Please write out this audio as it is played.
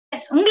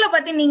S, உங்கள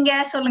பத்தி நீங்க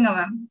சொல்லுங்க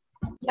மேம்.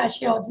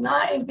 ஷியோர்.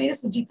 என் பேரு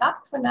சுஜிதா.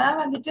 ஸோ நான்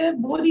வந்துட்டு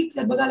போதி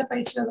கர்ப்பகால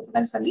பயிற்சி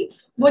வகுப்புகள் சொல்லி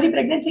போதி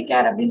பிரெக்னன்சி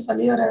கேர் அப்படின்னு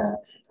சொல்லி ஒரு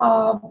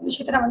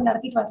விஷயத்த நான் வந்து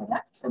நடத்திட்டு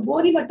வரேன். ஸோ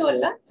போதி மட்டும்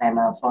இல்லை, I am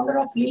founder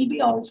of லிபி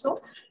also.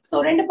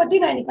 So ரெண்டு பத்தி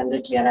நான் இன்னைக்கு வந்து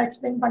கிளியரா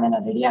எக்ஸ்பிளைன் பண்ண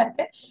நான் ரெடியா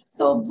இருக்கேன்.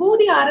 ஸோ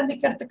போதி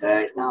ஆரம்பிக்கிறதுக்கு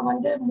நான்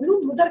வந்து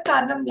முதற்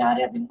காரணம்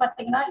யாரு அப்படின்னு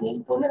பார்த்தீங்கன்னா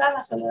என் பொண்ணு தான்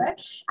நான் சொல்லுவேன்.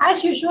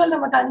 ஆஸ் யூஷுவல்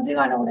நம்ம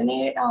கன்சீவ் ஆன உடனே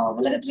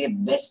உலகத்திலேயே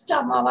பெஸ்ட்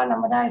அம்மாவா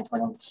நம்ம தான்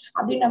இருக்கணும்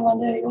அப்படின்னு நம்ம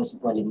வந்து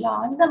யோசிப்போம் இல்லைங்களா?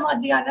 அந்த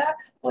மாதிரியான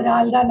ஒரு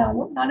ஆள் தான்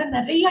நானும்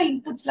நிறைய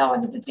இன்புட்ஸ் எல்லாம்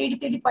வந்துட்டு தேடி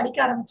தேடி படிக்க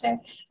ஆரம்பிச்சேன்.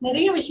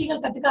 நிறைய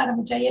விஷயங்கள் கத்துக்க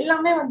ஆரம்பிச்சேன்.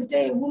 எல்லாமே வந்துட்டு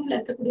ஊம்ல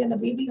இருக்கக்கூடிய அந்த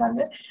பேபி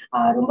வந்து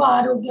ரொம்ப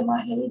ஆரோக்கியமா,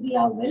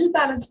 ஹெல்தியா, வெல்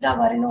பேலன்ஸ்டா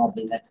வரணும்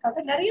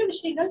அப்படிங்கிறதுக்காக நிறைய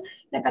விஷயங்கள்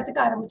நான் கத்துக்க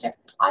ஆரம்பிச்சேன்.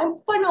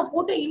 அப்ப நான்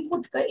போட்ட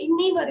இன்புட்க்கு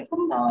இன்னி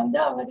வரைக்கும் நான் வந்து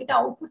அவங்க கிட்ட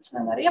அவுட்புட்ஸ்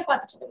நான் நிறைய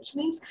பார்த்துருக்கேன். விச்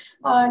மீன்ஸ்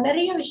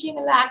நிறைய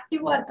விஷயங்கள்ல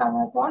ஆக்டிவா இருக்காங்க,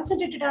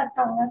 கான்சென்ட்ரேட்டடா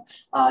இருக்காங்க.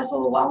 ஸோ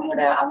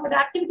அவங்களோட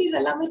ஆக்டிவிட்டிஸ்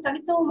எல்லாமே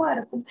தனித்துவமா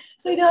இருக்கும்.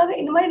 ஸோ இதாவது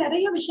இந்த மாதிரி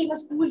நிறைய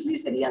விஷயங்கள்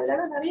ஸ்கூல்ஸ்லயும் சரி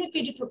அதெல்லாம் நிறைய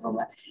கேட்டுட்டு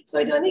இருக்கோங்க. ஸோ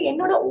இது வந்து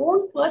என்னோட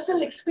ஓன்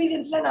பர்சனல்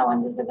எக்ஸ்பீரியன்ஸ்ல நான்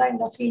வந்ததுதான்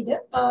இந்த ஃபீல்டு,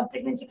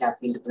 பிரெக்னன்சி கேர்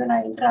ஃபீல்டுக்குள்ள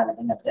நான் என்டர்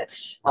ஆனதுங்கிறது.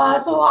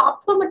 ஸோ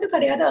அப்போ மட்டும்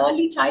கிடையாது,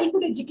 ஏர்லி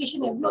சைல்ட்ஹுட்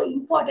எஜுகேஷன் எவ்வளோ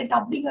இம்பார்ட்டன்ட்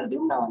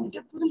அப்படிங்கிறதையும் நான்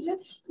வந்துட்டு புரிஞ்சு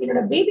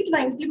என்னோட பேபிக்கு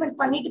நான் இம்ப்ளிமெண்ட்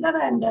பண்ணிட்டு தான்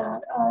நான் இந்த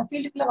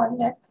ஃபீல்டுக்குள்ள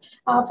வந்தேன்.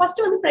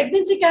 ஃபர்ஸ்ட் வந்து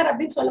பிரெக்னன்சி கேர்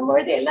அப்படின்னு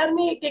சொல்லும்பொழுது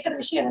எல்லாருமே கேட்குற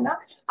விஷயம் என்னன்னா,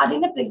 அது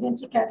என்ன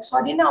பிரெக்னன்சி கேர்? ஸோ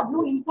அது என்ன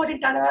அவ்வளோ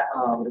இம்பார்ட்டன்டான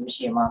ஒரு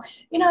விஷயமா?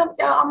 ஏன்னா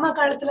அம்மா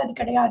காலத்துல அது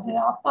கிடையாது,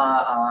 அப்பா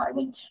ஐ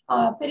மீன்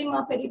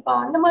பெரியம்மா பெரியப்பா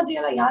அந்த மாதிரி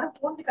எல்லாம் யாரும்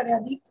போனது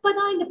கிடையாது.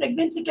 இப்பதான் இந்த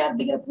பிரெக்னன்சி கேர்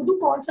அப்படிங்கிற புது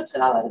கான்செப்ட்ஸ்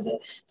எல்லாம் வருது.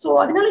 ஸோ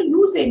அதனால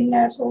யூஸ்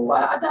என்ன? ஸோ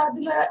அது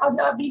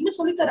அப்படின்னு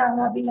சொல்லி தராங்க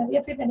அப்படின்னு நிறைய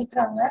பேர்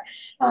நினைக்கிறாங்க.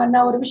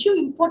 நான் ஒரு விஷயம்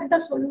இம்பார்ட்டண்டா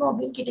சொல்லணும்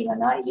அப்படின்னு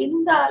கேட்டீங்கன்னா,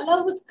 எந்த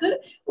அளவுக்கு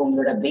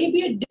உங்களோட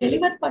பேபியை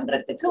டெலிவர்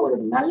பண்றதுக்கு ஒரு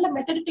நல்ல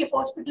மெட்டர்னிட்டி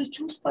ஹாஸ்பிட்டல்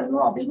சூஸ்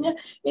பண்ணணும் அப்படின்னு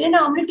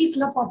என்னென்ன அம்யூனிட்டிஸ்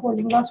எல்லாம் பார்ப்போம்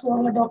இல்லைங்களா? ஸோ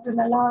அவங்க டாக்டர்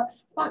நல்லா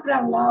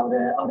பாக்குறாங்களா,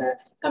 ஒரு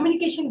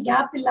கம்யூனிகேஷன்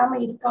கேப் இல்லாம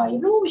இருக்கா,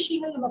 எவ்வளவு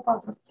விஷயங்கள் நம்ம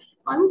பாக்குறோம்.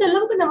 அந்த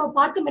அளவுக்கு நம்ம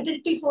பார்த்து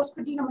மெட்டர்னிட்டி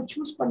ஹாஸ்பிட்டல் நம்ம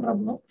சூஸ்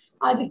பண்றோமோ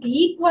அதுக்கு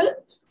ஈக்குவல்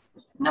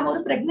நம்ம ஒரு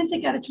பிரெக்னன்சி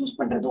கேரை சூஸ்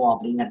பண்றதும்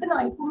அப்படிங்கறது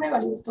நான் எப்பவுமே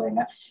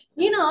வலியுறுத்துவேங்க.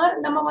 ஏன்னா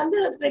நம்ம வந்து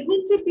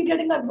பிரெக்னன்சி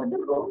பீரியடுங்கிறது வந்து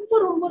ரொம்ப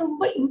ரொம்ப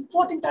ரொம்ப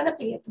இம்பார்ட்டன்டான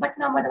பீரியட். பட்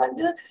நம்ம அதை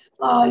வந்து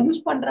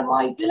யூஸ் பண்றோமா,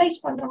 யூட்டிலைஸ்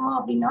பண்றோமா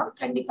அப்படின்னா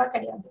கண்டிப்பா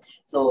கிடையாது.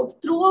 So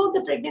through out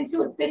the pregnancy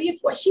ஒரு பெரிய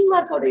கொஸ்டின்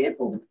மார்க்கோடயே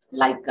போகும்.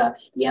 லைக்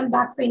ஏன்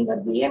பேக் பெயின்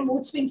வருது, ஏன்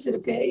மூட் ஸ்விங்ஸ்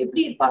இருக்கு,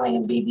 எப்படி இருப்பாங்க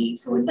என் பேபி,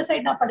 ஸோ இந்த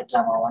சைட் நான்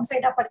படுக்கலாமா, ஒன்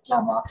சைடா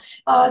படுக்கலாமா,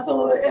 ஸோ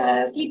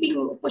ஸ்லீப்பிங்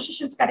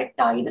பொசிஷன்ஸ்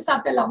கரெக்டா, இதை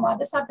சாப்பிடலாமா,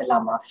 அதை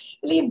சாப்பிடலாமா,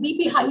 இல்லை என்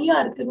பிபி ஹையா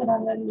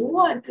இருக்குங்கிறாங்க,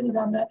 லோவா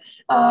இருக்குங்கிறாங்க,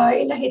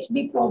 இல்ல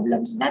ஹெச்பி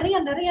ப்ராப்ளம்ஸ், நிறைய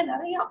நிறைய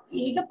நிறைய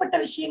ஏகப்பட்ட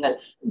விஷயங்கள்.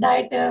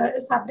 டயட்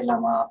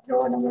சாப்பிடலாமா,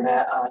 அப்புறம் நம்மளோட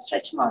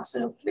ஸ்ட்ரெச் மார்க்ஸ்,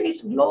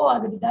 ஃபேஸ் க்ளோ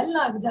ஆகுது, டல்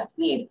ஆகுது,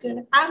 அக்னி இருக்கு,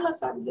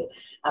 ஹேர்லெஸ் ஆகுது,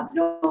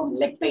 அப்புறம்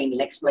லெக் பெயின்,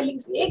 லெக்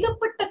ஸ்வெல்லிங்ஸ்,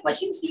 ஏகப்பட்ட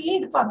கொஸ்டின்ஸ்லயே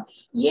இருப்பாங்க.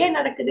 ஏன்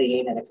நடக்குது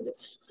ஏன் நடக்குது?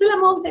 சில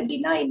மாம்ஸ்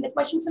எப்படின்னா இந்த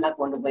கொஸ்டின்ஸ் எல்லாம்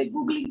கொண்டு போய்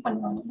கூகுளிங்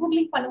பண்ணுவாங்க.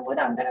 கூகுளிங் பண்ணும்போது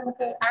அங்க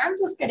நமக்கு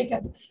ஆன்சர்ஸ்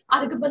கிடைக்காது.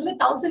 அதுக்கு பதில்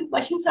 1000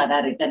 கொஸ்டின்ஸ்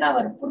அதான் ரிட்டனா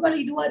வரும். ஒருவேளை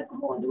இதுவா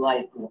இருக்குமோ அதுவா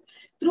இருக்குமோ.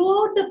 Through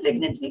out the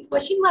pregnancy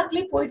question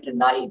மார்க்லயே போயிட்டு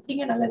இருந்தா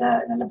எப்படிங்க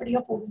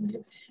நல்லபடியா போக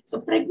முடியும்? So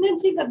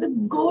பிரெக்னன்சிங்கிறது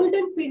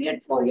golden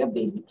period for your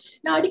baby.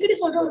 நான் அடிக்கடி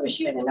சொல்ற ஒரு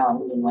விஷயம் என்னன்னா,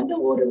 நீங்க வந்து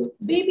ஒரு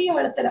பேபியை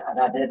வளர்த்தல,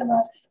 அதாவது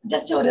நம்ம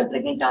ஜஸ்ட் ஒரு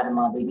பிரெக்னென்ட்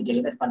ஆகுமா, பேபி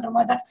டெலிவர்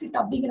பண்றோமா, தட்ஸ் இட்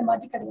அப்படிங்கிற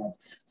மாதிரி கிடையாது.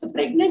 ஸோ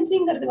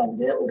பிரெக்னன்சிங்கிறது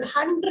வந்து ஒரு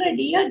 100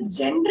 இயர்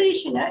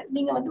ஜென்ரேஷனை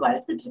நீங்க வந்து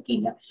வளர்த்துட்டு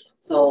இருக்கீங்க.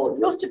 ஸோ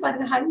யோசிச்சு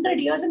பாருங்க,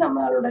 100 இயர்ஸ்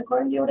நம்மளோட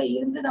குழந்தையோட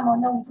இருந்து நம்ம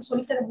வந்து அவங்களுக்கு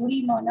சொல்லித்தர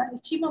முடியுமானா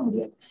நிச்சயமா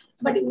முடியாது.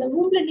 பட் இந்த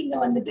ஊர்ல நீங்க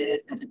வந்துட்டு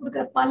கற்றுக்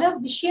கொடுக்குற பல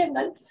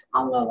விஷயங்கள்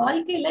அவங்க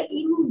வாழ்க்கையில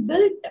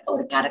இன்பில்ட்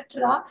ஒரு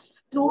கேரக்டரா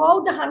த்ரூ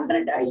அவுட் த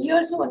 100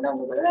 இயர்ஸும் வந்து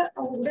அவங்களோட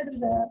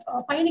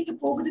பயணிக்க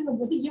போகுதுங்கும்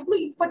போது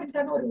எவ்வளவு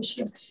இம்பார்ட்டன்டான ஒரு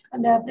விஷயம்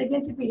அந்த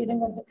பிரெக்னன்சி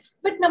பீரியடுங்கிறது.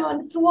 பட் நம்ம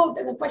வந்து த்ரூ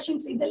அவுட் அந்த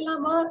கொஸ்டின்ஸ்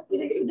இதெல்லாமா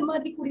இது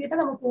மாதிரி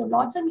கூடியதான் நமக்கு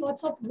lots and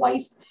lots of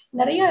voice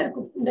நிறைய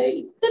இருக்கும். இந்த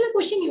இத்தனை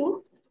கொஸ்டினையும்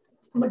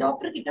நம்ம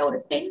டாக்டர் கிட்ட ஒரு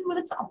 10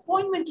 minutes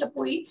அப்பாயின்மெண்ட்ல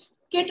போய்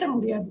கேட்ட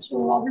முடியாது. ஸோ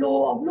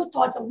அவ்வளோ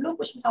தாட்ஸ், அவ்வளோ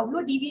கொஸ்டின்ஸ்,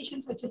 அவ்வளோ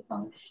டீவியேஷன்ஸ்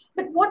வச்சிருப்பாங்க.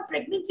 But what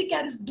pregnancy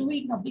care is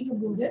doing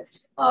அப்படிங்கும்போது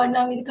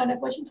நாங்கள் இதுக்கான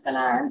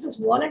கொஸ்டின்ஸ்க்கெல்லாம் ஆன்சர்ஸ்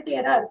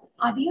வாலண்டியரா இருக்கும்.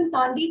 அதையும்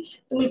தாண்டி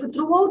உங்களுக்கு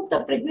த்ரூ அவுட் த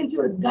பிரெக்னன்சி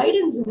ஒரு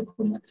கைடன்ஸ்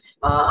இருக்குங்க.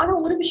 ஆனா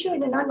ஒரு விஷயம்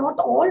என்னன்னா,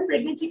 not all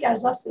pregnancy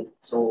CARES R same.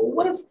 So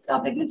ஒவ்வொரு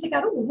பிரெக்னன்சி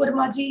கேரும் ஒவ்வொரு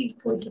மாதிரி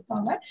போயிட்டு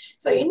இருப்பாங்க.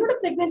 ஸோ என்னோட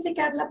பிரெக்னன்சி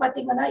கேர்ல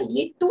பாத்தீங்கன்னா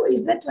A to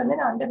Z வந்து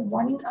நான் அண்டர்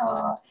ஒன்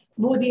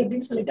போதி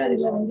அப்படின்னு சொல்லிட்டு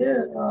அதுல வந்து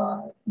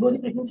போதி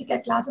பிரெக்னன்சி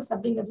கேர் கிளாஸஸ்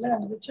அப்படிங்கிறதுல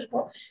நாங்கள்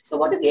வச்சிருக்கோம். So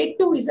what is A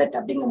to Z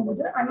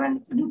அப்படிங்கும்போது I'm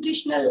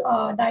nutritional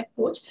diet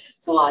coach.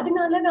 So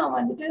அதனால நான்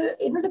வந்துட்டு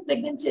என்னோட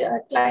பிரெக்னன்சி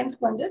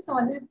கிளைண்ட்க்கு வந்து நான்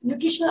வந்து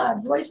நியூட்ரிஷனல்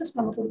அட்வைசஸ்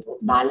நம்ம கொடுப்போம்.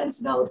 பேலன்ஸ்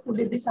பேலன்ஸ்டா ஒரு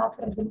ஃபுட் எப்படி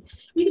சாப்பிடுறது,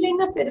 இதுல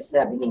என்ன பெருசு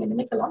அப்படின்னு நீங்க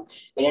நினைக்கலாம்.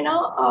 ஏன்னா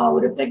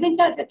ஒரு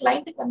பிரெக்னெண்டா இருக்க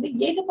கிளைண்ட்டுக்கு வந்து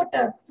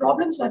ஏகப்பட்ட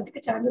ப்ராப்ளம்ஸ்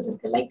வரதுக்கு சான்சஸ்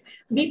இருக்கு. லைக்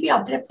பிபி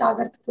அப்டெப்ட்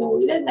ஆகிறதுக்கோ,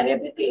 இல்ல நிறைய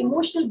பேருக்கு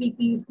எமோஷனல்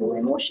பிபி இருக்கும்.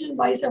 எமோஷனல்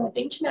வாய்ஸ் அவங்க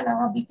டென்ஷன்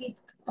ஆனாங்க பிபி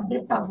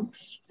அப்டெப்ட் ஆகும்.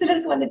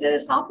 சிலருக்கு வந்துட்டு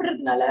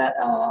சாப்பிடுறதுனால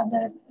அந்த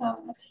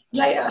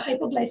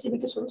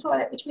ஹைப்போகிளைசெமிக் சொல்லுவோம். ஸோ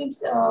விச் மீன்ஸ்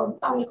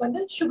அவங்களுக்கு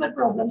வந்து சுகர்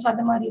ப்ராப்ளம்ஸ்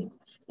அந்த மாதிரி இருக்கும்.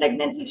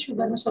 பிரெக்னன்சி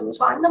சுகர்னு சொல்லுவோம்.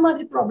 ஸோ அந்த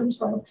மாதிரி ப்ராப்ளம்ஸ்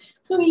வரும்.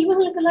 ஸோ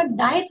இவங்களுக்கெல்லாம்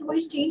டயட்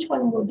வைஸ் சேஞ்ச்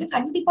பண்ணும்போது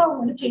கண்டிப்பா அவங்க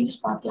வந்து சேஞ்சஸ்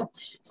பார்க்கலாம்.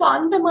 ஸோ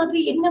அந்த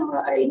மாதிரி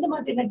எந்த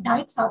மாதிரியான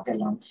டயட்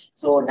சாப்பிடலாம்.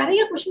 ஸோ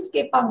நிறைய கொஸ்டின்ஸ்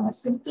கேட்பாங்க.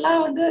 சிம்பிளா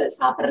வந்து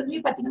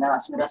சாப்பிட்றதுலயே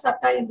பாத்தீங்கன்னா சூடா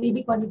சாப்பிட்டா என்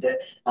பேபிக்கு வந்துட்டு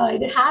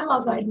இது ஹேர்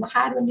லாஸ் ஆயிடுமா,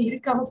 ஹேர் வந்து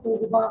இருக்காம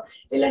போகுமா,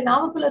 இல்ல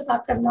நாமக்குள்ள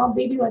சாப்பிட்டோம்னா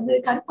பேபி வந்து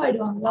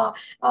கருப்பாயிடுவாங்களா,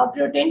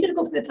 அப்புறம் டெண்டர்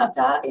கோகனட்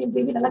சாப்பிட்டா என்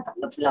பேபி நல்லா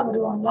கலர்ஃபுல்லா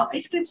வருவாங்களா,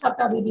 ஐஸ்கிரீம்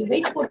சாப்பிட்டா பேபி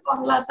வெயிட்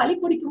போடுவாங்களா, சளி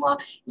பிடிக்குமா,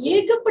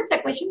 ஏகப்பட்ட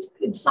கொஸ்டின்ஸ்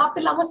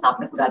சாப்பிடலாமா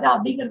சாப்பிடக்கூடாது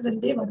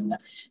அப்படிங்கிறதுலேருந்தே வருங்க.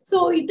 ஸோ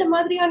இந்த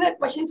மாதிரியான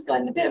கொஸ்டின்ஸ்க்கு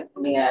வந்துட்டு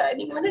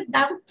நீங்க வந்து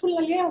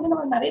டவுட்ஃபுல்லாலேயே வந்து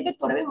நம்ம நிறைய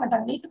பேர் தொடவே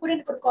மாட்டாங்க. நேற்று கூட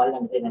எனக்கு ஒரு கால்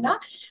வந்து என்னன்னா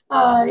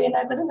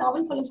எனக்கு வந்து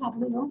நாவல் பழம்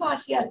சாப்பிடணும் ரொம்ப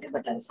ஆசையா இருக்கு,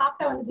 பட் அது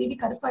சாப்பிட்டா வந்து பேபி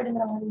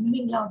கருப்பாயிடுங்கிறாங்க,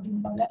 உண்மைங்களா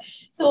அப்படின்பாங்க.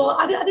 ஸோ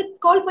அது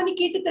கால் பண்ணி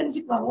கேட்டு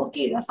தெரிஞ்சுக்குவாங்க.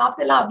 ஓகே நான்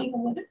சாப்பிடலாம்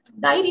அப்படிங்கும்போது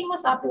தைரியமா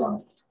சாப்பிடுவாங்க.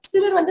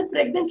 சிலர் வந்து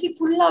பிரெக்னன்சி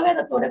ஃபுல்லாவே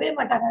அதை தொடவே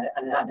மாட்டாங்க.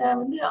 அதை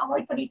வந்து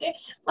அவாய்ட் பண்ணிட்டு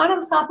ஆனா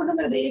அதை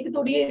சாப்பிடணுங்கிறத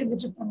ஏக்கத்தோடயே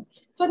இருந்துட்டு இருப்பாங்க.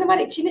 ஸோ இந்த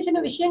மாதிரி சின்ன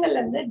சின்ன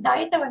விஷயங்கள்ல இருந்து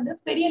டயட்டை வந்து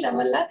பெரிய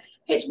லெவல்ல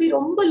ஹெச்பி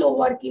ரொம்ப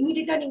லோவா இருக்கு,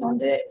 இமீடியட்டா நீங்க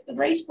வந்து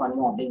ரைஸ்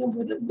பண்ணணும்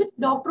அப்படிங்கும்போது வித்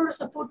டாக்டரோட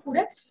சப்போர்ட் கூட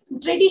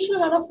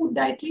ட்ரெடிஷ்னலான ஃபுட்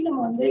டயட்லயும்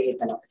நம்ம வந்து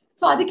ஏற்றலாம்.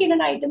 ஸோ அதுக்கு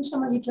என்னென்ன ஐட்டம்ஸ்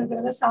நம்ம வீட்டில்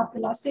இருக்கிறத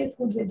சாப்பிடலாம், சேஃப்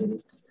ஃபுட்ஸ் எது,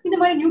 இந்த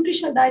மாதிரி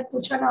நியூட்ரிஷனல் டயட்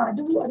போச்சா நான்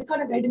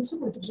அதுக்கான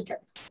கைடன்ஸும் கொடுத்துட்டு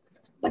இருக்கேன்.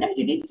 But I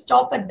didn't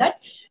stop at that.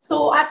 So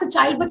as a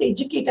childbirth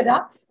educator,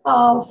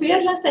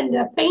 fearless and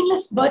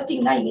painless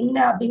birthing na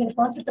enna அப்படிங்கிற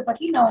கான்செப்டை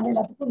பற்றி நான் வந்து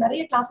எல்லாத்துக்கும்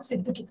நிறைய கிளாஸஸ்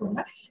எடுத்துட்டு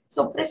இருக்கோங்க.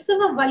 ஸோ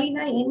பிரசவ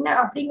வலினா என்ன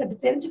அப்படிங்கிறது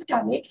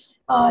தெரிஞ்சுக்கிட்டாலே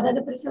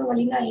அதாவது பிரசவ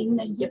வலினா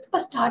என்ன, எப்ப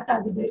ஸ்டார்ட்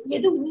ஆகுது,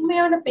 எது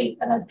உண்மையான பெயின்,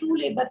 அதாவது ட்ரூ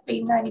லேபர்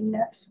பெயின்னா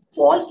என்ன,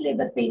 ஃபால்ஸ்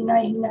லேபர் பெயின்னா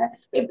என்ன,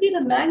 எப்படி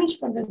இதை மேனேஜ்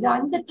பண்றது,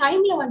 அந்த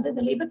டைம்ல வந்து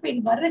இந்த லேபர்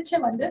பெயின் வர்றச்ச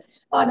வந்து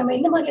நம்ம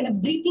என்ன மாதிரியான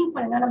பிரீத்திங்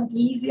பண்ணா நமக்கு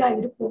ஈஸியா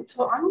இருக்கும்.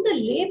 ஸோ அந்த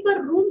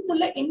லேபர்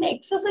ரூம்குள்ள என்ன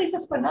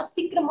எக்ஸசைசஸ் பண்ணா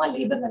சீக்கிரமா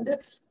லேபர் வந்து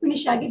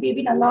பினிஷ் ஆகி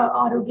பேபி நல்லா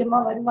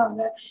ஆரோக்கியமா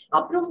வருவாங்க.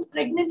 அப்புறம்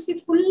பிரெக்னன்சி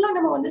ஃபுல்லா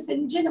நம்ம வந்து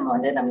செஞ்சு நம்ம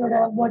வந்து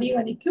நம்மளோட பாடியை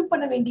வந்து எக்யூப்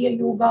பண்ண வேண்டிய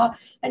யோகா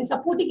அண்ட்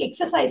சப்போர்ட்டிங்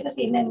எக்ஸசைசஸ்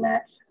என்னென்ன,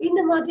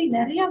 இந்த மாதிரி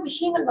நிறைய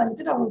விஷயங்கள்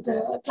வந்துட்டு நம்மளுக்கு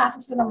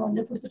கிளாஸஸ்ல நம்ம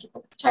வந்து கொடுத்துட்டு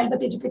இருக்கோம், சைல்ட்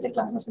பர்த் எஜுகேட்டர்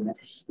கிளாஸஸ்.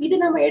 இது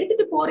நம்ம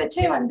எடுத்துட்டு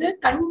போறச்சே வந்து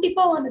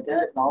கண்டிப்பா வந்துட்டு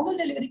நார்மல்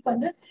டெலிவரிக்கு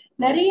வந்து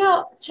நிறைய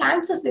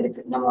சான்சஸ்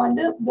இருக்கு. நம்ம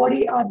வந்து பாடி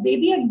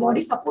பேபி அண்ட்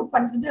பாடி சப்போர்ட்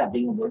பண்றது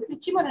அப்படிங்கும்போது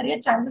நிச்சயமா நிறைய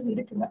சான்சஸ்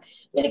இருக்குங்க.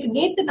 எனக்கு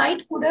நேத்து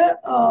நைட் கூட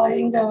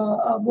எங்க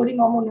போடி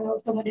மாமா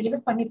ஒருத்தவங்க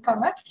டெலிவர்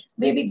பண்ணிருக்காங்க,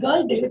 பேபி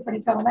கேர்ள் டெலிவர்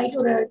பண்ணிருக்காங்க நைட்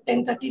ஒரு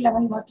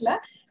 10:30-11 வாக்குல.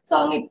 ஸோ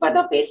அவங்க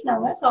இப்பதான்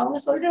பேசினாங்க. ஸோ அவங்க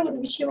சொல்ற ஒரு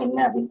விஷயம் என்ன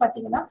அப்படின்னு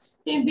பாத்தீங்கன்னா,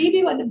 என் பேபி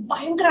வந்து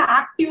பயங்கர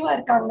ஆக்டிவா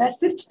இருக்காங்க,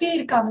 சிரிச்சுட்டே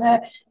இருக்காங்க.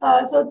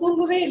 ஸோ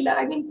தூங்கவே இல்லை,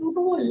 ஐ மீன்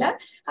தூங்கவும் இல்லை,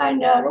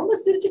 அண்ட் ரொம்ப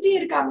சிரிச்சுட்டே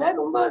இருக்காங்க,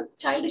 ரொம்ப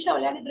சைல்டிஷா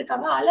விளையாண்டுட்டு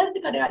இருக்காங்க,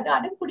 அலர்ந்து கிடையாது,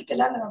 அடம்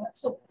பிடிக்கலாங்கிறாங்க.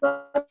 ஸோ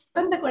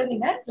பிறந்த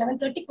குழந்தைங்க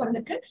 11:30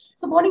 பிறந்திருக்கு.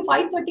 ஸோ மார்னிங்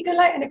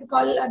 5:30 எனக்கு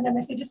கால் அந்த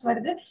மெசேஜஸ்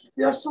வருது,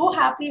 you are so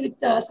happy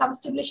with some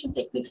stimulation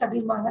techniques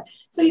அப்படிம்பாங்க.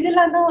 ஸோ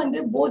இதெல்லாம் தான்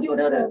வந்து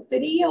போதியோட ஒரு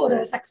பெரிய ஒரு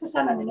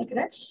சக்சஸா நான்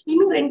நினைக்கிறேன்.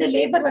 இன்னும் 2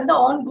 லேபர் வந்து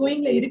ஆன்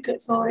கோயிங்ல இருக்கு.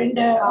 ஸோ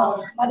 2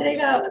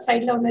 மதுரையில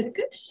சைட்ல ஒண்ணு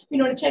இருக்கு,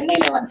 இன்னொரு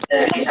சென்னையில வந்து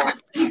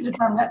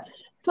இருக்காங்க.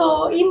 ஸோ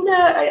இந்த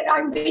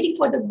I'm waiting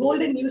for the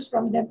golden news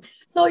from them.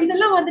 So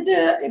இதெல்லாம் வந்துட்டு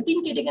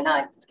எப்படின்னு கேட்டீங்கன்னா,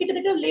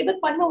 கிட்டத்தட்ட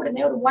லேபர் பண்ண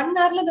உடனே ஒரு 1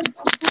 hourல அந்த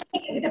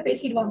கிட்ட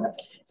பேசிடுவாங்க.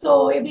 ஸோ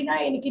எப்படின்னா,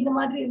 எனக்கு இந்த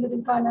மாதிரி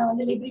இருந்ததுக்கா, நான்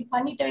வந்து டெலிவரி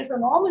பண்ணிட்டேன், ஸோ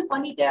நார்மல்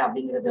பண்ணிட்டேன்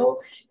அப்படிங்கிறதோ,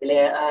 இல்லை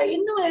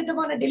எந்த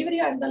விதமான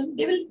டெலிவரியா இருந்தாலும்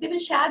they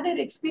will share their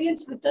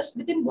experience with us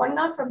within 1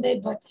 hour from their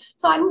birth.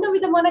 So அந்த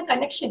விதமான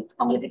கனெக்ஷன்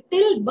அவங்களுக்கு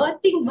டில்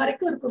பர்த்திங்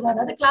வரைக்கும் இருக்குங்க.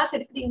 அதாவது கிளாஸ்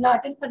எடுக்கிறீங்களா,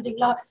 அட்டென்ட்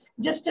பண்றீங்களா,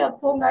 ஜஸ்ட்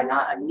போங்க,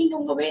 நீங்க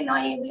உங்க வே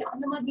நான்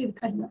அந்த மாதிரி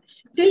இருக்காதுங்க.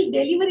 டில்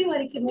டெலிவரி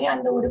வரைக்குமே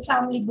அந்த ஒரு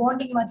ஃபேமிலி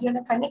பாண்டிங்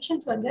மாதிரியான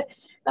கனெக்ஷன்ஸ் வந்து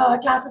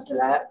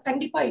கிளாஸஸ்ல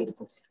கண்டிப்பா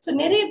இருக்கும். ஸோ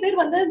நிறைய பேர்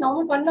வந்து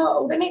நார்மல் பண்ண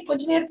உடனே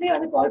கொஞ்ச நேரத்திலேயே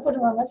வந்து கால்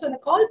பண்ணுவாங்க. ஸோ அந்த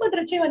கால்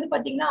பண்றச்சே வந்து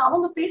பாத்தீங்கன்னா,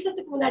 அவங்க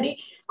பேசுறதுக்கு முன்னாடி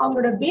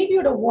அவங்களோட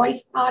பேபியோட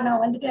வாய்ஸ்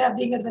நான் வந்துட்டேன்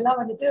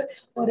அப்படிங்கறதெல்லாம் வந்துட்டு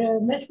ஒரு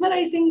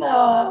மெஸ்மரைசிங்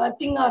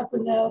திங்கா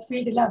இருக்கும் இந்த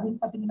ஃபீல்டுல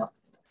அப்படின்னு பாத்தீங்கன்னா.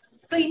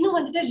 ஸோ இன்னும்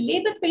வந்துட்டு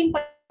லேபர் பெயின்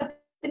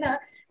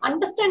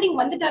அண்டர்ஸ்டாண்டிங்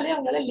வந்துட்டாலே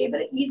அவங்களால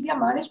லேபர் ஈஸியா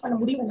மேனேஜ் பண்ண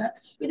முடியுங்க.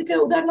 இதுக்கு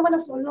உதாரணமா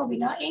நான் சொல்லணும்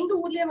அப்படின்னா, எங்க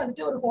ஊர்லயே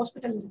வந்துட்டு ஒரு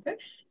ஹாஸ்பிட்டல் இருக்கு.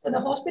 ஸோ அந்த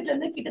ஹாஸ்பிட்டல்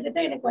வந்து கிட்டத்தட்ட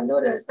எனக்கு வந்து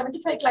ஒரு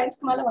 75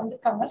 கிளைண்ட்ஸ்க்கு மேல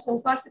வந்திருக்காங்க. ஸோ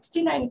ஃபார்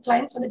 69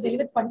 கிளைண்ட்ஸ் வந்து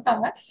டெலிவர்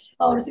பண்ணிட்டாங்க.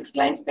 ஒரு 6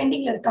 கிளைண்ட்ஸ்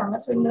பெண்டிங்ல இருக்காங்க.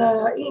 ஸோ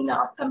இந்த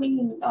அப்கமிங்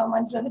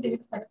மந்த்ஸ்ல வந்து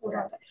டெலிவர் பண்ண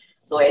போறாங்க.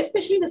 ஸோ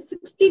எஸ்பெஷலி இந்த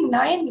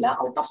 69ல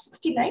அவுட் ஆஃப்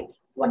 69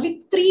 ஒன்லி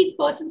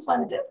 3%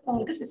 வந்துட்டு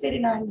உங்களுக்கு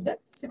சிசேரியன் ஆயிருந்தது,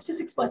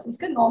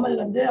 66% நார்மல்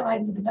வந்து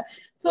ஆயிருந்ததுங்க.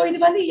 ஸோ இது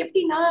வந்து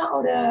எப்படின்னா,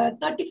 ஒரு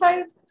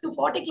 35 to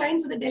 40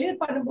 கிளைண்ட்ஸ் வந்து டெலிவர்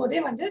பண்ணும்போதே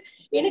வந்து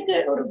எனக்கு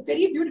ஒரு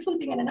பெரிய பியூட்டிஃபுல்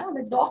திங் என்னன்னா,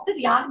 அந்த டாக்டர்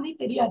யாருன்னே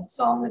தெரியாது.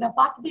 ஸோ அவங்க நான்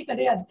பார்த்ததே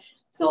கிடையாது.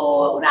 ஸோ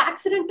ஒரு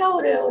ஆக்சிடென்ட்டா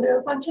ஒரு ஒரு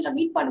ஃபங்க்ஷன்ல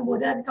மீட்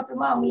பண்ணும்போது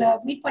அதுக்கப்புறமா அவங்கள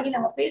மீட் பண்ணி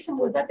நாங்க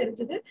பேசும்போது தான்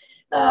தெரிஞ்சது.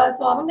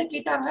 ஸோ அவங்க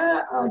கேட்டாங்க,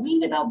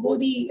 நீங்க தான்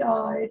போதி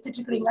எடுத்துட்டு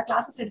இருக்கிறீங்களா,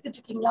 கிளாஸஸ் எடுத்துட்டு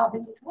இருக்கீங்களா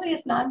அப்படின்னு கேட்கும்போது,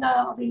 எஸ் நான்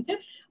தான் அப்படின்ட்டு.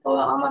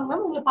 ஆமாங்க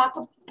மேம், உங்களை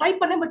பார்க்க ட்ரை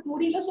பண்ணேன் பட்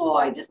முடியல. ஸோ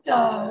ஐ ஜஸ்ட்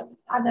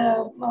அந்த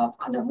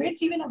அந்த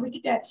முயற்சியவே நான்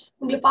விட்டுட்டேன்,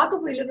 உங்களை பார்க்க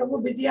முடியல, ரொம்ப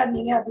பிஸியா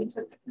இருந்தீங்க அப்படின்னு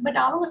சொல்லிட்டு. பட்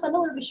அவங்க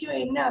சொன்ன ஒரு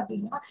விஷயம் என்ன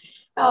அப்படின்னா,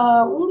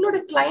 உங்களோட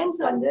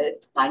கிளையன்ட்ஸ் வந்து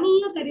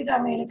தனியா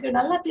தெரியுறாங்க, எனக்கு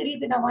நல்லா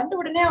தெரியுது. நான் வந்த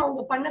உடனே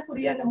அவங்க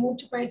பண்ணக்கூடிய அந்த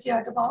மூச்சு பயிற்சி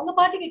ஆகட்டும், அவங்க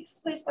பாட்டுக்கு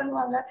எக்ஸசைஸ்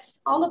பண்ணுவாங்க,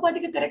 அவங்க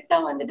பாட்டுக்கு கரெக்டா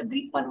வந்துட்டு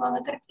ப்ரீத் பண்ணுவாங்க,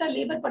 கரெக்டா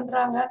லேபர்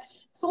பண்றாங்க.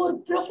 ஸோ ஒரு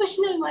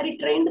ப்ரொஃபஷனல் மாதிரி,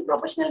 ட்ரெயின்டு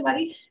ப்ரொஃபஷனல்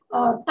மாதிரி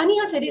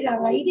தனியா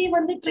தெரியுறாங்க. இதே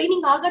வந்து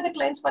ட்ரைனிங் ஆகாத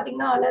கிளைண்ட்ஸ்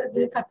பாத்தீங்கன்னா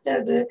அலறது,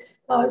 கத்துறது,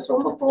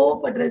 ரொம்ப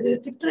கோவப்படுறது,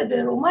 திட்டுறது,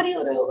 ஒரு மாதிரி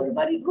ஒரு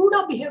மாதிரி ரூடா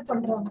பிஹேவ்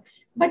பண்றாங்க.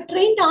 பட்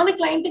ட்ரெயின் ஆன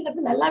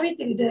கிளைண்ட்டுங்கிறது நல்லாவே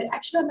தெரியுது.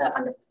 ஆக்சுவலா அந்த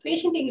அந்த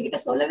பேஷண்ட் எங்ககிட்ட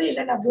சொல்லவே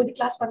இல்லை நான் போதி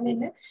கிளாஸ்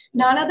பண்ணேன்னு.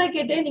 நானா தான்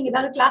கேட்டேன், நீங்க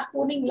ஏதாவது கிளாஸ்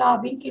போனீங்களா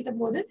அப்படின்னு கேட்ட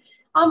போது,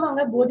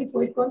 ஆமாங்க போதி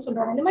போயிருக்கோம்னு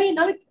சொல்றாங்க. இந்த மாதிரி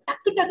என்னால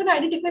டக்குன்னு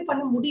ஐடென்டிஃபை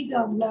பண்ண முடியுது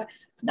அவங்கள.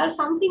 தட்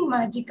சம்திங்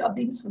மேஜிக்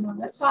அப்படின்னு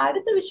சொன்னாங்க. ஸோ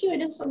அடுத்த விஷயம்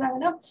என்னன்னு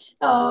சொன்னாங்கன்னா,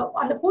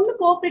 அந்த பொண்ணு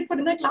கோஆப்ரேட்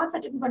பண்ணுங்க, கிளாஸ்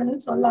அட்டென்ட்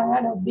பண்ணுங்கன்னு சொல்லாங்க.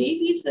 ஆனா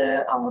பேபிஸ்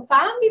அவங்க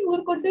ஃபேமிலி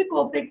முதற்கொண்டு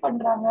கோஆப்ரேட்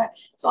பண்றாங்க.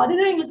 ஸோ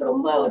அதுதான் எங்களுக்கு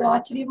ரொம்ப ஒரு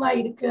ஆச்சரியமா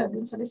இருக்கு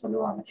அப்படின்னு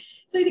சொல்லுவாங்க.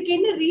 ஸோ இதுக்கு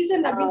என்ன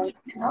ரீசன் அப்படின்னு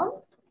கேட்டீங்கன்னா,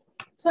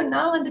 ஸோ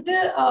நான் வந்துட்டு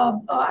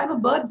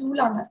ஐம் பர்த்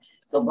டூலாங்க.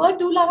 ஸோ பர்த்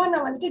டூலாவா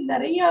நான் வந்துட்டு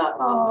நிறைய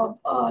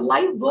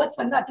லைவ் பர்த்ஸ்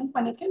வந்து அட்டென்ட்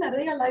பண்ணிருக்கேன்,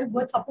 நிறைய லைவ்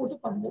பர்த்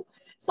சப்போர்ட்டும் பண்ணுவோம்.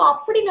 ஸோ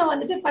அப்படி நான்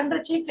வந்துட்டு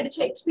பண்றச்சே கிடைச்ச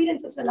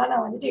எக்ஸ்பீரியன்சஸ் எல்லாம்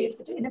நான் வந்துட்டு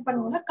எடுத்துட்டு என்ன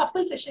பண்ணுவோம்னா,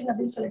 கப்பல் செஷன்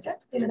அப்படின்னு சொல்லிட்டு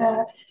என்னோட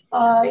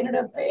என்னோட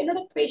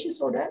என்னோட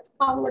பேஷண்ட்ஸோட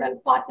அவங்களோட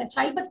பார்ட்னர்,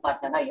 சைல்ட் பர்த்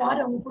பார்ட்னரா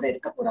யார் அவங்க கூட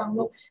இருக்க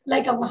போறாங்களோ,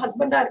 லைக் அவங்க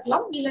ஹஸ்பண்டா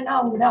இருக்கலாம், இல்லைன்னா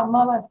அவங்களோட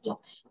அம்மாவா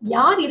இருக்கலாம்,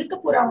 யார் இருக்க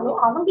போறாங்களோ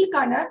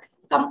அவங்களுக்கான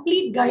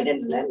கம்ப்ளீட்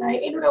கைடன்ஸ்ல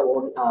நான் என்னோட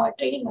ஓன்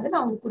ட்ரைனிங் வந்து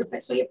நான் அவங்களுக்கு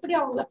கொடுப்பேன். ஸோ எப்படி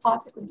அவங்கள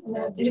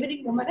பார்த்துக்கணும், டெலிவரி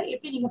உமனை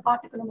எப்படி நீங்க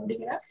பார்த்துக்கணும்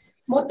அப்படிங்கிற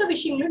மொத்த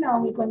விஷயங்களும் நான்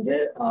அவங்களுக்கு வந்து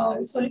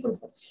சொல்லிக்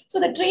கொடுப்பேன். ஸோ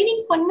இந்த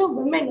ட்ரைனிங் பண்ண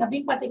உமன்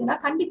அப்படின்னு பாத்தீங்கன்னா,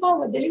 கண்டிப்பா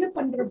அவங்க டெலிவர்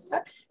பண்றப்ப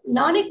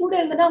நானே கூட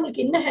இருந்தேன்னா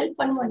அவங்களுக்கு என்ன ஹெல்ப்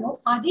பண்ணுவேனோ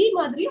அதே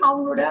மாதிரி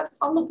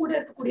அவங்க கூட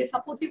இருக்கக்கூடிய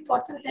சப்போர்ட்டிவ்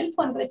பார்ட்னர் ஹெல்ப்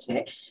பண்றச்சே,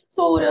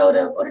 ஸோ ஒரு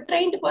ஒரு ஒரு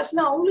ட்ரெயின்டு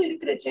பர்சனா அவங்களும்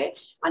இருக்கிறச்சே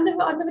அந்த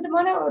அந்த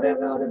விதமான ஒரு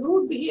ஒரு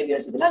ரூட்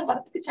பிஹேவியர்ஸ் இதெல்லாம்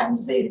வரதுக்கு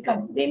சான்சஸே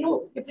இருக்காது. தேனும்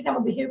எப்படி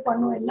நம்ம பிஹேவ்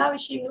பண்ணணும், எல்லா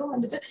விஷயங்களும்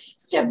வந்துட்டு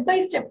ஸ்டெப் பை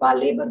ஸ்டெப்பா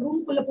லேபர்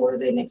ரூம்குள்ள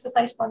போறது, என்ன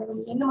எக்ஸசைஸ்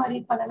பண்ணணும், என்ன மாதிரி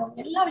பண்ணணும்,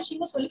 எல்லா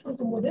விஷயமும் சொல்லி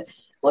கொடுக்கும்போது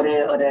ஒரு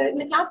ஒரு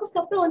இந்த கிளாஸஸ்க்கு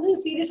அப்புறம் வந்து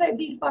சீரியஸா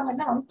எப்படி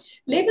இருப்பாங்கன்னா,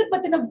 லேபர்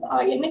பத்தின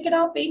என்னைக்குடா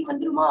பெயின்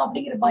வந்துருமா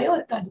அப்படிங்கிற பயம்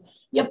இருக்காது.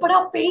 எப்படா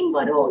பெயின்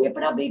வரும்,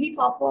 எப்படா பேபி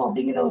பார்ப்போம்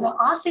அப்படிங்கிற ஒரு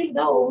ஆசையில்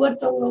தான்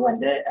ஒவ்வொருத்தவங்களும்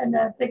வந்து அந்த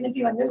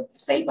பிரெக்னன்சி வந்து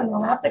செயல்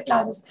பண்ணுவாங்க ஆஃப்டர்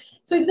கிளாஸஸ்.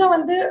 ஸோ இதுதான்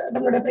வந்து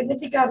நம்மளோட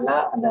பிரெக்னன்சி கேர்ல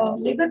அந்த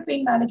லேபர்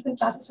பெயின் மேனேஜ்மெண்ட்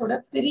கிளாஸஸோட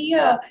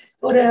பெரிய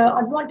ஒரு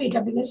அட்வான்டேஜ்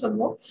அப்படின்னு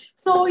சொல்லுவோம்.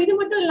 ஸோ இது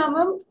மட்டும்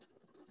இல்லாம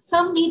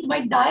some needs my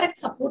direct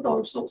support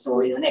also. So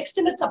இது வந்து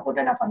extended support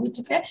நான் பண்ணிட்டு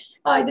இருக்கேன்.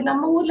 இது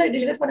நம்ம ஊர்ல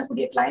டெலிவர்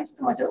பண்ணக்கூடிய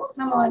கிளைண்ட்ஸ்க்கு மட்டும்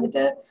நம்ம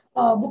வந்துட்டு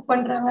புக்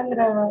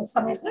பண்றாங்கிற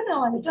சமயத்துல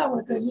நான் வந்துட்டு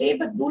அவங்களுக்கு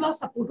லேபர் டூலா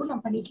சப்போர்ட்டும்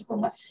நான் பண்ணிட்டு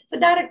இருக்கோங்க. ஸோ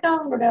டைரக்டா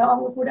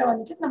அவங்க கூட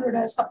வந்துட்டு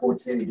நம்மளோட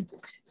சப்போர்ட்ஸ்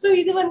இருக்கும். ஸோ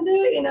இது வந்து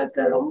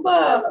எனக்கு ரொம்ப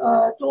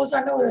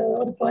க்ளோஸான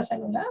ஒரு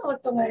பர்சனுங்க,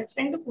 ஒருத்தவங்க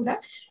ஃப்ரெண்டு கூட.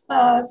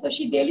 So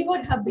she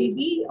delivered her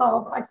baby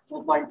at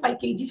 4.5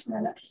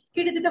 kgsனால,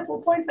 கிட்டத்தட்ட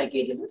 4.5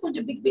 kgs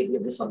கொஞ்சம் பிக் பேபி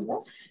அப்படி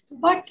சொல்லுவோம்.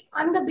 பட்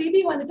அந்த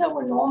பேபி வந்துட்டு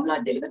அவங்க நார்மலா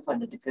டெலிவர்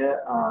பண்றதுக்கு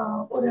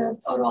ஒரு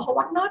ஒரு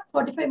 1 hour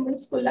 45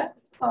 minutesக்குள்ள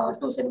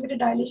 2 centimeter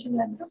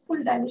டைலேஷன்ல இருந்து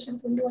ஃபுல் டைலேஷன்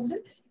கொண்டு வந்து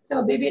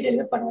பேபியை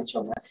டெலிவர் பண்ண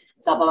வச்சோங்க.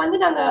 ஸோ அப்போ வந்து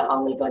நாங்கள்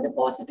அவங்களுக்கு வந்து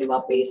பாசிட்டிவா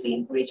பேசி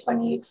என்கரேஜ்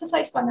பண்ணி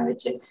எக்ஸசைஸ் பண்ண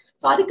வச்சு,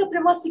 ஸோ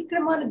அதுக்கப்புறமா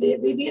சீக்கிரமா அந்த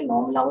பேபியை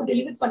நார்மலாவும்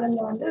டெலிவர்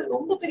பண்ணதுல வந்து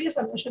ரொம்ப பெரிய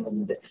சந்தோஷம்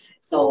இருந்தது.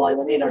 ஸோ அது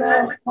வந்து என்னோட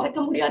மறக்க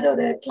முடியாத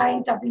ஒரு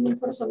கிளைண்ட் அப்படின்னு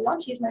கூட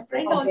சொல்லலாம். She is my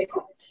friend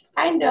also.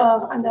 And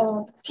அந்த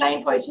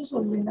கிளைண்ட் வாய்ஸும்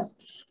சொல்லுவேன்.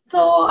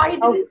 So I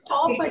did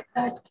stop at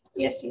that.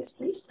 S yes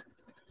please.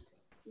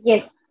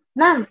 Yes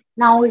ma'am,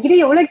 நான் உங்ககிட்ட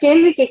எவ்வளவு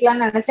கேள்வி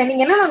கேட்கலாம்னு நினைச்சேன்.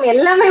 நீங்க என்ன மேம்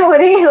எல்லாமே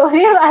ஒரே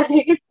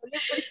வார்த்தைக்கு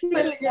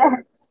சொல்லி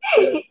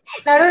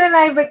நடுவில்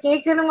நான் இப்ப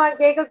கேட்கணுமா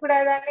கேட்க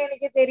கூடாதான்னு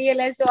எனக்கு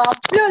தெரியல. சோ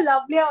அவ்வளவு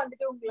லவ்லியா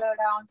வந்துட்டு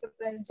உங்களோட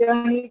ஆண்டர்பிரினர்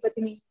ஜர்னி பத்தி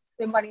நீங்க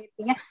எக்ஸ்பிளைன்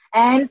பண்ணிருக்கீங்க.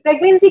 அண்ட்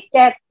பிரெக்னன்சி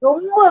கேர்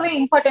ரொம்பவே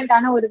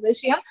இம்பார்ட்டன்டான ஒரு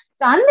விஷயம்.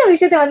 சோ அந்த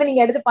விஷயத்த வந்து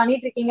நீங்க எடுத்து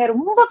பண்ணிட்டு இருக்கீங்க.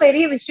 ரொம்ப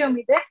பெரிய விஷயம்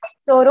இது.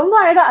 சோ ரொம்ப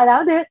அழகா,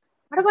 அதாவது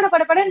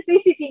படப்படன்னு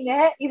பேசிட்டீங்க.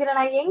 இதுல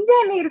நான் எங்க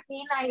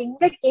இருக்கேன், நான்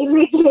எங்க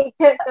கேள்வி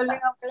கேட்க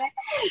சொல்லுங்க.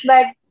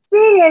 பட்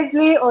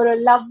சீரியஸ்லி ஒரு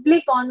லவ்லி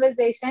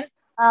கான்வர்சேஷன்.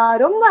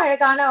 ரொம்ப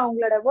அழகான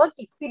உங்களோட ஒர்க்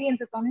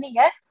எக்ஸ்பீரியன்ஸ்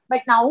சொன்னீங்க.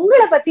 பட் நான்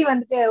உங்களை பத்தி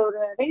வந்துட்டு ஒரு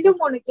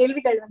 2-3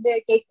 கேள்விகள் வந்து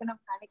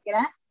கேட்கணும்னு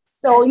நினைக்கிறேன்.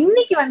 ஸோ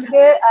இன்னைக்கு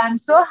வந்துட்டு ஐ எம்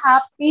சோ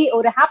ஹாப்பி,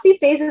 ஒரு ஹாப்பி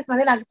ஃபேஸஸ்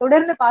வந்து நான்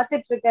தொடர்ந்து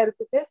பார்த்துட்டு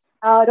இருக்கிறதுக்கு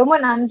ரொம்ப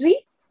நன்றி.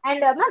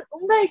 அண்ட் மேம்,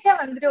 உங்கள்கிட்ட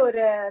வந்துட்டு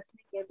ஒரு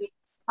சின்ன கேள்வி.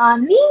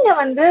 நீங்க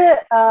வந்து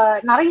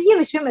நிறைய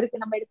விஷயம்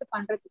இருக்கு நம்ம எடுத்து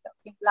பண்றதுக்கு,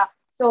 ஓகேங்களா?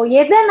 சோ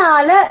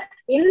எதனால,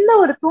 எந்த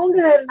ஒரு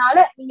தூண்டுதல்னால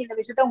நீங்க இந்த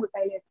விஷயத்த உங்க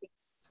கையில இருக்கீங்க?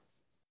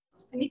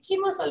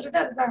 நிச்சயமா சொல்றது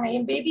அதுதாங்க,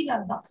 என் பேபி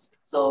நான் தான்.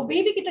 சோ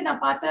பேபி கிட்ட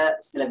நான் பார்த்த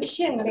சில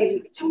விஷயங்கள்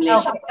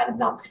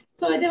ஸ்டிமுலேஷன் தான்.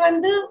 சோ இது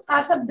வந்து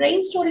as a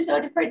brain story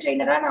certified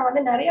ட்ரெயினரா நான்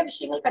வந்து நிறைய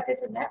விஷயங்கள்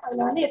கத்துட்டு இருந்தேன்.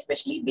 அதுல வந்து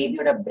எஸ்பெஷலி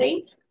பேபியோட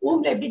பிரெயின்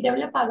ஊம்ல எப்படி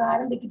டெவலப் ஆக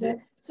ஆரம்பிக்குது,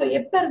 சோ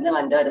எப்ப இருந்து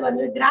வந்து அது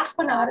வந்து கிராஸ்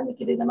பண்ண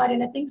ஆரம்பிக்குது, இந்த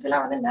மாதிரியான திங்ஸ்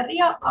எல்லாம் வந்து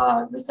நிறைய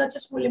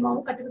ரிசர்ச்சஸ்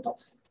மூலியமாவும் கத்துக்கிட்டோம்.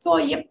 சோ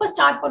எப்ப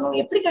ஸ்டார்ட் பண்ணணும்,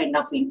 எப்படி கைண்ட்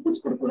ஆஃப்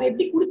இன்புட்ஸ் கொடுக்கணும்,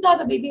 எப்படி கொடுத்தா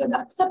அந்த பேபி வந்து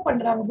அக்செப்ட்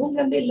பண்றாங்க,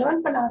 பூம்ல இருந்து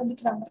லேர்ன் பண்ண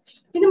ஆரம்பிக்கிறாங்க,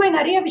 இந்த மாதிரி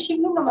நிறைய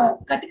விஷயங்களும் நம்ம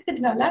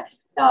கத்துக்கிட்டதுனால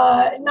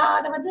நான்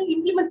அதை வந்து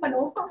இம்ப்ளிமெண்ட்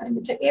பண்ணவும்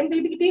ஆரம்பிச்சேன். என்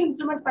பேபி கிட்டயும்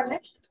இம்ப்ளிமெண்ட்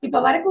பண்ணேன். இப்ப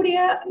வரக்கூடிய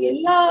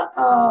எல்லா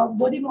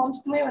பாடி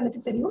மாம்ஸ்க்குமே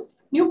வந்துட்டு தெரியும்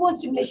new born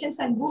stimulations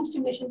and boom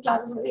stimulation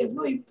classes வந்து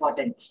எவ்வளவு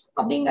இம்பார்ட்டன்ட்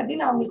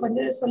அப்படிங்கறதையும் நான் அவங்களுக்கு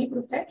வந்து சொல்லி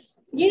கொடுப்பேன்.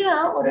 ஏன்னா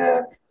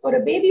ஒரு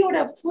பேபியோட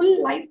ஃபுல்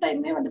லைஃப்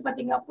டைமே வந்து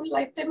பாத்தீங்கன்னா ஃபுல்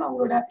லைஃப் டைம்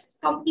அவங்களோட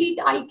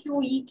கம்ப்ளீட் ஐக்யூ,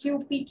 இக்யூ,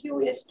 பிக்யூ,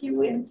 எஸ்கியூ,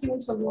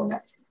 எம்கியூன்னு சொல்லுவாங்க.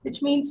 which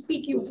means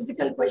PQ,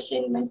 physical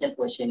quotient, mental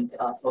quotient,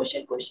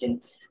 social quotient,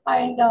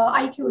 and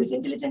IQ is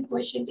intelligent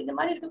quotient. இந்த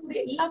மாதிரி இருக்கக்கூடிய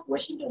எல்லா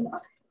quotientum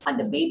தான்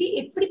அந்த பேபி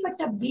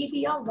எப்படிப்பட்ட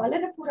பேபியா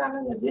வளர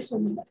போறாங்கிறதே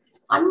சொல்லுங்க.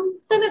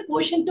 அத்தனை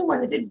quotientum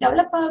வந்துட்டு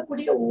டெவலப்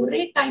ஆகக்கூடிய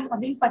ஒரே டைம்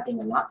அப்படின்னு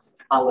பாத்தீங்கன்னா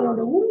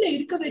அவங்களோட ஊர்ல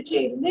இருக்க வச்சே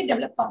இருந்தே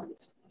டெவலப் ஆகுது.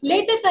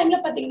 லேட்டர் டைம்ல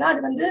பாத்தீங்கன்னா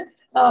அது வந்து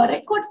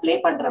ரெக்கார்ட் பிளே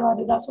பண்ற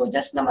மாதிரி தான். ஸோ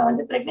ஜஸ்ட் நம்ம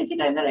வந்து பிரெக்னன்சி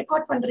டைம்ல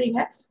ரெக்கார்ட் பண்றீங்க,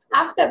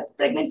 ஆஃப்டர்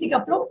பிரெக்னன்சிக்கு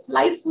அப்புறம்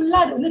லைஃப்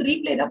ஃபுல்லா அது வந்து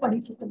ரீப்ளே தான்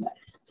பண்ணிட்டு இருக்குங்க.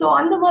 சோ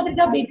அந்த மாதிரி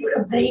தான் பேபியோட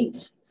பிரெயின்.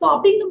 சோ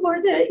அப்படிங்கும்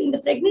பொழுது இந்த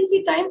பிரெக்னன்சி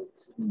டைம்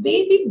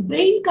பேபி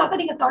பிரெயின்காக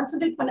நீங்க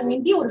கான்சென்ட்ரேட் பண்ண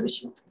வேண்டிய ஒரு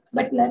விஷயம்.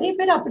 பட் நிறைய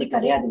பேர் அப்படி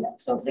கிடையாதுல்ல.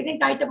 சோ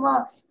பிரெக்னென்ட் ஆயிட்டமா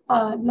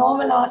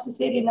நார்மலா,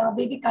 சிசேரியனா,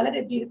 பேபி கலர்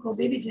எப்படி இருக்கும்,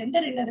 பேபி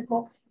ஜெண்டர் என்ன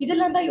இருக்கும்,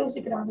 இதெல்லாம் தான்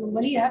யோசிக்கிறாங்க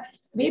வழிய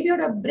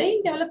பேபியோட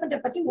பிரெயின் டெவலப்மெண்ட்டை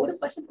பத்தி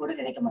 1% கூட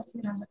நினைக்க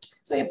மாட்டேங்கிறாங்க.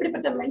 சோ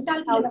எப்படிப்பட்ட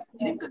மென்டாலிட்டியில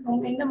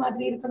இருக்கணும், எந்த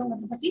மாதிரி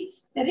இருக்கணும்ன்றத பத்தி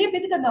நிறைய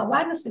பேருக்கு அந்த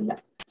அவேர்னஸ் இல்லை.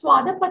 சோ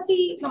அதை பத்தி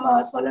நம்ம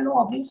சொல்லணும்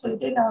அப்படின்னு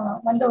சொல்லிட்டு நான்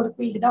வந்த ஒரு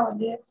ஃபீல்டு தான்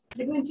வந்து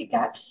பிரெக்னன்சி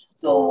கேர்.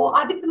 சோ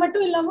அதுக்கு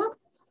மட்டும் இல்லாம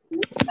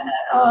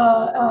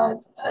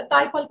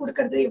தாய்ப்பால்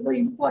கொடுக்கறது எவ்வளவு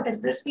இம்பார்ட்டன்ட்,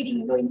 பிரஸ்ட் ஃபீடிங்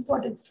எவ்வளவு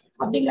இம்பார்ட்டன்ட்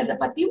அப்படிங்கறத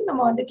பத்தியும்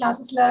நம்ம வந்து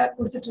கிளாஸஸ்ல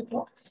கொடுத்துட்டு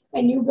இருக்கோம்.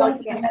 நியூ பார்ன்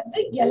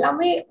இருந்து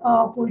எல்லாமே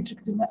போயிட்டு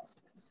இருக்குதுங்க.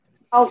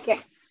 ஓகே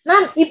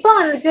மேம், இப்போ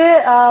வந்துட்டு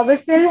we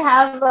still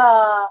have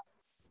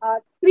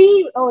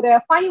ஒரு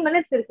 5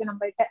 minutes இருக்கு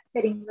நம்மள்ட்ட,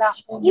 சரிங்களா?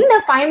 இந்த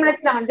 5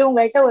 minutesல வந்து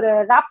உங்கள்ட்ட ஒரு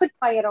ராபிட்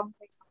ஃபயர்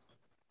ரவுண்ட்.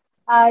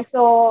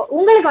 சோ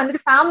உங்களுக்கு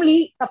வந்துட்டு ஃபேமிலி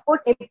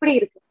சப்போர்ட் எப்படி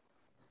இருக்கு?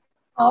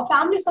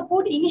 ஃபேமிலி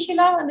சப்போர்ட்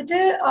இனிஷியலா வந்துட்டு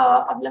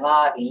அவ்வளவா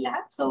இல்ல.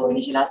 ஸோ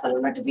இனிஷியலா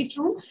சொல்லணும் டு பி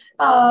ட்ரூ.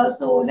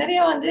 ஸோ நிறைய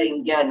வந்து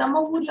இங்க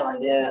நம்ம ஊர்ல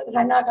வந்து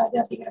ரன் ஆகாது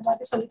அப்படிங்கிற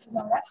மாதிரி சொல்லிட்டு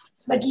இருந்தாங்க.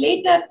 பட்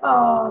லேட்டர்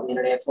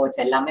என்னுடைய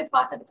எஃபோர்ட்ஸ் எல்லாமே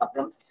பார்த்ததுக்கு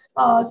அப்புறம்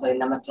ஸோ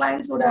நம்ம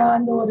கிளைண்ட்ஸோட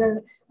அந்த ஒரு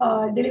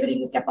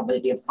டெலிவரிங்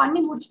கேப்பபிலிட்டியை பண்ணி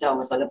முடிச்சுட்டு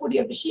அவங்க சொல்லக்கூடிய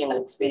விஷயங்கள்,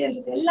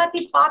 எக்ஸ்பீரியன்சஸ்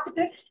எல்லாத்தையும்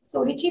பார்த்துட்டு ஸோ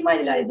நிச்சயமா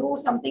இதுல ஏதோ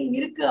சம்திங்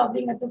இருக்கு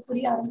அப்படிங்கிறது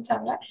புரிய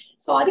ஆரம்பிச்சாங்க.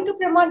 ஸோ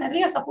அதுக்கப்புறமா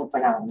நிறைய சப்போர்ட்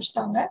பண்ண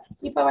ஆரம்பிச்சிட்டாங்க.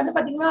 இப்போ வந்து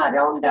பாத்தீங்கன்னா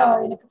அரௌண்ட்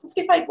எனக்கு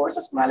 55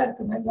 கோர்சஸ் மேல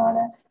இருக்குங்க.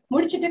 நான்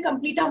முடிச்சுட்டு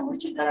கம்ப்ளீட்டா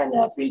முடிச்சுட்டு தான்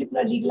இந்த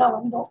ஃபீல்டுக்குள்ள லீகலா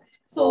வந்தோம்.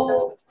 ஸோ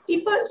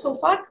இப்போ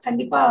சோஃபார்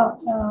கண்டிப்பா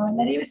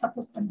நிறையவே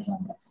சப்போர்ட்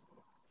பண்றாங்க.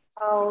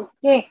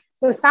 ஓகே,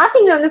 ஸோ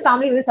ஸ்டார்டிங்ல வந்து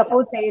ஃபேமிலி வந்து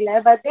சப்போர்ட் செய்யல.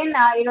 பட் தென்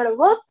என்னோட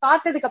ஒர்க்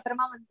பார்த்ததுக்கு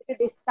அப்புறமா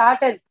வந்துட்டு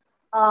ஸ்டார்டட்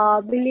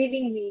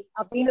பிலீவிங் மீ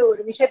அப்படின்னு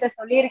ஒரு விஷயத்த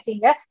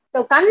சொல்லியிருக்கீங்க.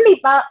 ஸோ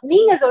கண்டிப்பா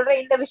நீங்க சொல்ற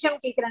இந்த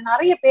விஷயம் கேட்கிற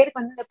நிறைய பேருக்கு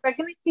வந்து இந்த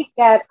பிரெக்னன்சி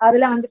கேர்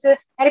அதுல வந்துட்டு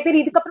நிறைய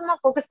பேர் இதுக்கப்புறமா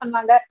ஃபோக்கஸ்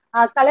பண்ணுவாங்க.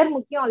 கலர்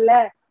முக்கியம் இல்ல,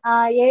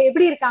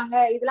 எப்படி இருக்காங்க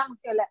இதெல்லாம்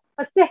முக்கியம் இல்ல,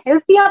 ஃபர்ஸ்ட்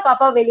ஹெல்த்தியா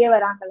பாப்பா வெளியே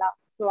வராங்களா,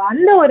 ஸோ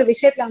அந்த ஒரு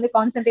விஷயத்துல வந்து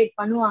கான்சென்ட்ரேட்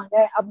பண்ணுவாங்க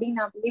அப்படின்னு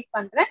நான் பிலீவ்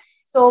பண்றேன்.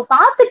 ஸோ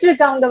பார்த்துட்டு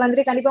இருக்கவங்க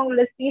வந்துட்டு கண்டிப்பா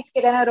உங்களோட ஸ்பீச்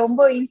கேட்டா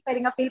ரொம்ப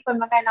இன்ஸ்பைரிங்கா ஃபீல்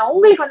பண்ணுவாங்க. அண்ட்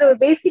அவங்களுக்கு வந்து ஒரு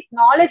பேசிக்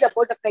நாலேஜ்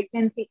அபவுட்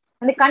பிரெக்னன்சி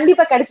வந்து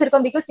கண்டிப்பா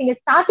கிடைச்சிருக்கும். பிகாஸ் நீங்க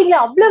ஸ்டார்டிங்ல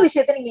அவ்வளவு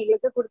விஷயத்த நீங்க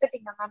எங்களுக்கு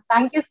கொடுத்துட்டீங்க ma'am.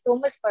 Thank you so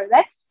much for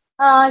that.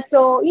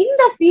 So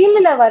இந்த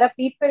ஃபீல்டுல வர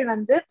பீப்புள்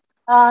வந்து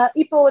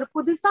இப்போ ஒரு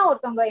புதுசா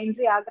ஒருத்தவங்க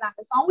என்ட்ரி ஆகுறாங்க.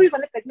 ஸோ அவங்களுக்கு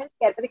வந்து பிரெக்னன்சி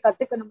கேர் பத்தி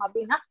கத்துக்கணும்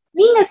அப்படின்னா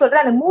நீங்க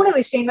சொல்ற அந்த 3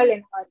 விஷயங்கள்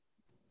என்னவா இருக்கு?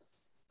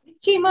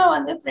 நிச்சயமா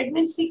வந்து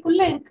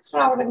பிரெக்னன்சிக்குள்ள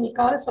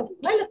இருக்கிறவங்களுக்காக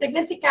சொல்றீங்களா இல்ல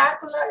பிரெக்னன்சி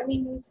கேர்க்குள்ள, ஐ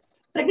மீன்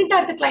பிரெக்னெண்டா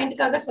இருக்க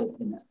கிளைண்ட்டுக்காக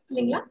சொல்றீங்க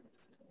இல்லைங்களா?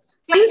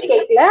 கிளைண்ட்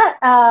கேட்கல,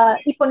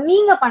 இப்போ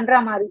நீங்க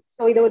பண்ற மாதிரி.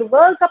 சோ இது ஒரு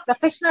ஒர்க்கா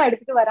ப்ரொஃபஷனலா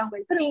எடுத்துட்டு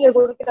வரவங்களுக்கு நீங்க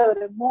கொடுக்கிற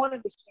ஒரு 3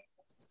 விஷயம்.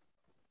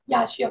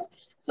 Yeah sure.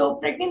 So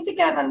pregnancy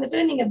care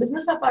வந்துட்டு நீங்க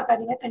பிசினஸா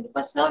பார்க்காதீங்க,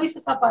 கண்டிப்பா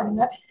சர்வீசஸா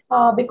பாருங்க.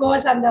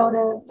 பிகாஸ் அந்த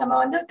ஒரு நம்ம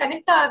வந்து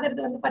கனெக்ட்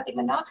ஆகுறது வந்து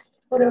பாத்தீங்கன்னா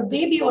ஒரு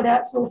பேபியோட,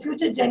 ஸோ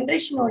ஃபியூச்சர்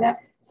ஜென்ரேஷனோட.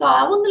 ஸோ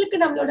அவங்களுக்கு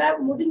நம்மளோட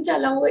முடிஞ்ச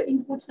அளவு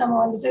இன்புட்ஸ் நம்ம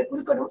வந்துட்டு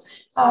கொடுக்கணும்.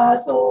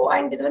 ஸோ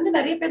அண்ட் இது வந்து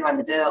நிறைய பேர்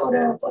வந்துட்டு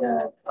ஒரு ஒரு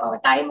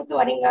டைமுக்கு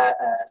வரீங்க,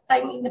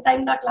 இந்த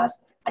டைம் தான் கிளாஸ்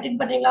அட்டென்ட்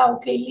பண்றீங்களா,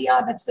 ஓகே, இல்லையா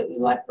தட்ஸ்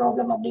யுவர்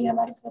ப்ராப்ளம் அப்படிங்கிற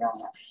மாதிரி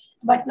போறாங்க.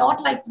 But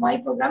not like my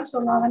program. So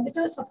நான்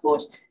வந்துட்டு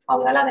சப்போஸ்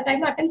அவங்களால அந்த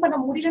டைம்ல அட்டென்ட் பண்ண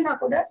முடியலன்னா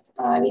கூட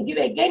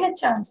give again a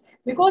chance.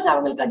 Because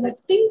அவங்களுக்கு அந்த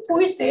திங்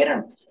போய்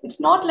சேரணும்.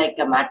 It's not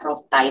like a matter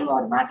of time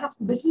R matter of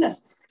business.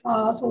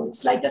 So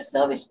it's like a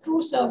service, true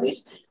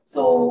service.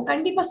 So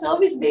கண்டிப்பா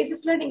சர்வீஸ்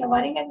பேசிஸ்ல நீங்க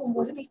வரீங்கும்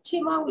போது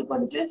நிச்சயமா உங்களுக்கு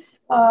வந்துட்டு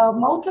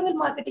மவுத் லெவல்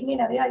மார்க்கெட்டிங்கே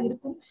நிறைய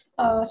இருக்கும்.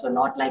 ஸோ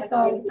நாட் லைக்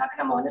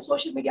நம்ம வந்து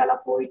சோஷியல் மீடியால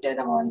போயிட்டு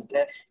நம்ம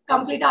வந்துட்டு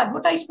கம்ப்ளீட்டா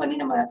அட்வர்டைஸ் பண்ணி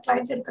நம்ம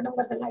கிளைண்ட்ஸ்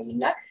இருக்கணுங்கிறதெல்லாம்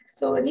இல்லை.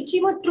 ஸோ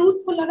நிச்சயமா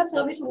ட்ரூத்ஃபுல்லான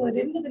சர்வீஸ் உங்களுக்கு ஒரு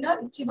இருந்ததுன்னா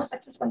நிச்சயமா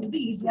சக்சஸ் பண்றது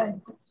ஈஸியா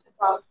இருக்கும்.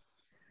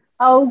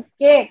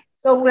 ஓகே,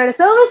 சோ உங்களோட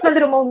சர்வீஸ்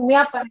வந்து ரொம்ப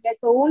உண்மையா பண்ணுங்க.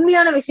 சோ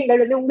உண்மையான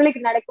விஷயங்கள் வந்து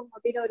உங்களுக்கு நடக்கும்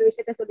அப்படின்னு ஒரு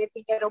விஷயத்த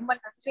சொல்லியிருக்கீங்க. ரொம்ப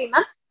நன்றி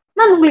மேம்.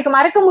 மேம், உங்களுக்கு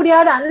மறக்க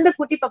முடியாத அந்த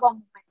குட்டி பாப்பா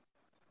மூமெண்ட்?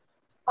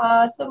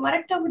 சோ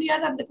மறக்க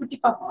முடியாத அந்த குட்டி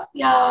பாப்பா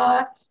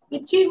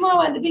நிச்சயமா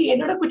வந்துட்டு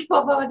என்னோட குட்டி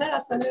பாப்பாவை தான்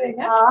நான்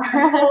சொல்லுவேங்க.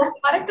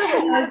 மறக்க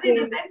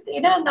முடியாது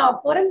ஏன்னா நான்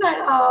பிறந்த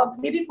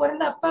பேபி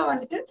பிறந்த அப்பா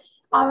வந்துட்டு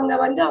அவங்க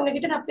அவங்க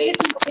கிட்ட நான்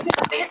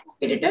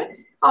கேட்டுட்டு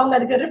அவங்க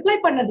அதுக்கு ரிப்ளை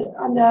பண்ணது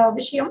அந்த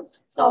விஷயம்.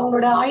 ஸோ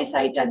அவங்களோட ஐ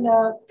சைட் அந்த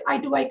ஐ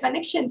டு ஐ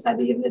கனெக்ஷன்ஸ்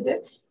அது இருந்தது.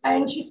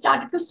 And she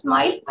start to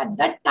smile at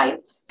that time.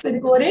 So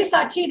இதுக்கு ஒரே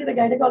சாட்சி என்னோட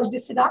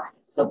கைனகாலஜிஸ்ட் தான்.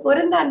 ஸோ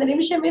பிறந்த அந்த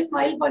நிமிஷமே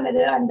ஸ்மைல்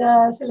பண்ணது, அந்த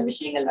சில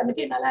விஷயங்கள்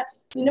வந்துட்டு என்னால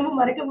இன்னமும்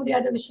மறக்க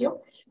முடியாத விஷயம்.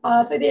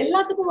 ஸோ இது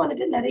எல்லாத்துக்கும்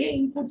வந்துட்டு நிறைய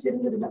இன்புட்ஸ்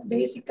இருந்தது.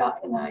 பேசிக்கா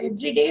நான்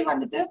எவ்ரிடே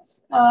வந்துட்டு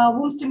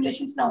வூம்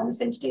ஸ்டிமுலேஷன்ஸ் நான் வந்து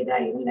செஞ்சுட்டே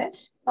தான் இருந்தேன்.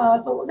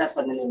 ஸோ தான்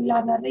சொன்னீங்களா,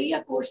 நிறைய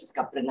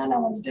கோர்சஸ்க்கு அப்புறம் தான்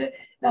நான் வந்துட்டு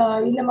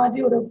இந்த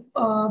மாதிரி ஒரு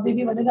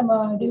பேபி வந்து நம்ம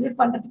டெலிவரி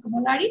பண்றதுக்கு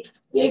முன்னாடி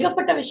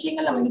ஏகப்பட்ட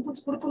விஷயங்கள் நம்ம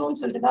இன்புட்ஸ் கொடுக்கணும்னு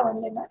சொல்லிட்டு தான்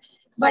வந்தேன்.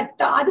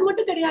 பட் அது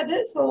மட்டும் கிடையாது.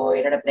 ஸோ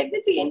என்னோட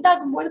பிரெக்னன்சி எண்ட்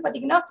ஆகும்போது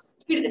பாத்தீங்கன்னா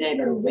கிட்டத்தட்ட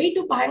என்னோட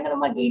வெயிட்டும்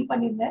பயங்கரமா கெயின்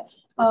பண்ணியிருந்தேன்.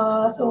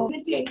 ஸோ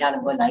பிரெக்னன்சி எண்ட்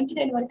ஆகும்போது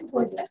 99 வரைக்கும்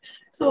போயிட்டேன்.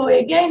 ஸோ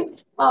எகைன்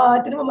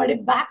திரும்ப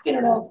மறுபடியும் பேக்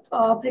என்னோட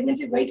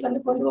பிரெக்னன்சி வெயிட்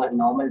வந்து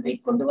நார்மல்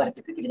வெயிட் கொண்டு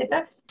வரதுக்கு கிட்டத்தட்ட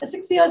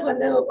 6 இயர்ஸ்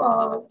வந்து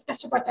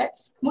கஷ்டப்பட்டேன்,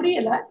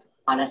 முடியல.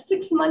 ஆனா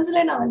 6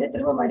 monthsல நான் வந்து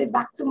திரும்ப மறுபடியும்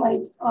பேக் டு மை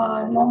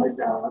நார்மல்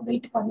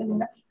வெயிட்டுக்கு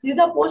வந்துருந்தேன்.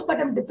 இதுதான்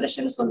போஸ்ட்மார்ட்டம்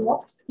டிப்ரெஷன் சொல்லுவோம்.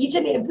 ஈச்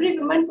அண்ட் எவ்ரி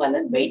விமனுக்கு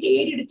வந்து வெயிட்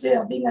ஏறிடுச்சு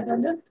அப்படிங்கிறது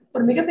வந்து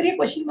ஒரு மிகப்பெரிய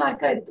கொஸ்டின்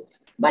மார்க்கா இருக்கு.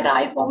 But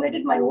I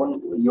formulated my own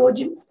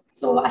யோஜிம்.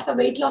 So as a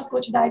weight loss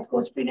coach, diet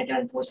coach, prenatal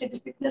and postnatal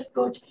fitness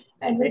coach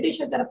and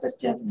meditation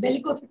therapist,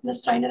 bellico fitness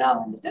trainer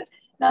வந்துட்டு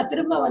நான்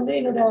திரும்ப வந்து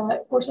என்னோட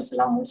கோர்சஸ்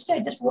எல்லாம் முடிச்சுட்டு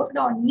I just worked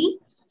on me.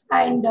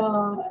 And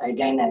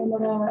again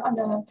என்னோட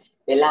அந்த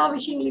எல்லா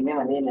விஷயங்களையுமே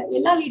வந்து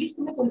எல்லா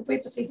லேடிஸ்க்குமே கொண்டு போய்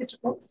இப்போ சேர்த்துட்டு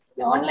இருக்கோம்.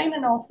 ஆன்லைன்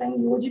அண்ட் ஆஃப்லைன்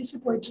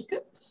யோஜிம்ஸும் போயிட்டு இருக்கு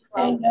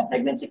அண்ட்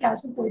பிரெக்னன்சி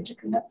கேர்ஸும் போயிட்டு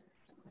இருக்குங்க.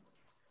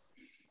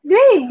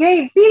 Great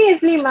great,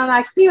 seriously ma'am.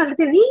 Actually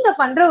வந்துட்டு நீங்க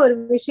பண்ற ஒரு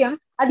விஷயம்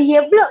அது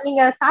எவ்வளவு,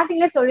 நீங்க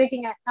ஸ்டார்டிங்ல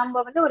சொல்லிட்டீங்க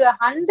நம்ம வந்து ஒரு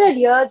 100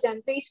 year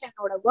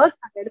ஜெனரேஷனோட ஒர்க்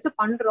நாங்க எடுத்து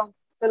பண்றோம்.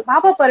 ஒரு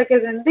பாப்பா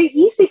பிறக்கிறது வந்து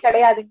ஈஸி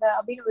கிடையாதுங்க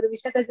அப்படின்னு ஒரு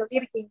விஷயத்த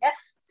சொல்லியிருக்கீங்க.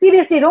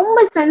 சீரியஸ்லி ரொம்ப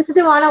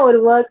சென்சிட்டிவான ஒரு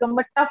ஒர்க்,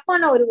 ரொம்ப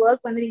டஃப்பான ஒரு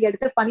ஒர்க் வந்து நீங்க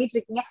எடுத்து பண்ணிட்டு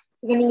இருக்கீங்க.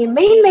 நீங்க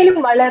மேலும்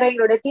வளர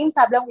எங்களோட டீம்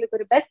சார்பில் உங்களுக்கு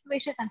ஒரு best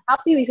wishes and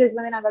happy wishes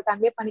வந்து நாங்க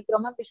கன்வே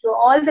பண்ணிக்கிறோம். Wish you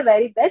all the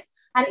very best.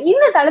 And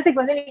இந்த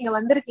தளத்துக்கு வந்து நீங்க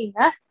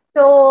வந்திருக்கீங்க.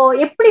 சோ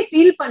எப்படி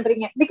ஃபீல்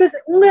பண்றீங்க? பிகாஸ்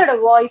உங்களோட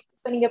வாய்ஸ்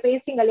இப்ப நீங்க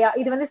பேசுறீங்க இல்லையா,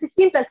 இது வந்து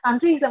 16+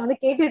 கண்ட்ரீஸ்ல வந்து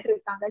கேட்டுட்டு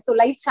இருக்காங்க. சோ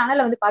லைவ்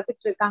சேனல்ல வந்து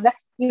பாத்துட்டு இருக்காங்க.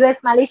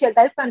 US, Malaysia,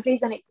 gulf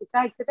countries and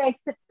etcetera etcetera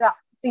etcetera.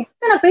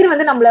 இத்தனை பேர்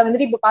வந்து நம்மள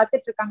வந்துட்டு இப்ப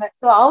பாத்துட்டு இருக்காங்க.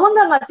 சோ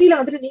அவங்க மத்தியில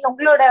வந்துட்டு நீங்க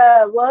உங்களோட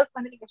ஒர்க்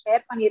வந்து நீங்க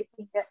ஷேர்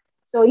பண்ணிருக்கீங்க.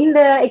 சோ இந்த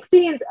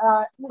எக்ஸ்பீரியன்ஸ்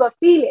உங்க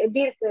ஃபீல்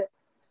எப்படி இருக்கு?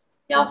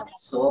 Yeah,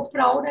 so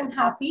proud and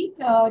happy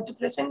to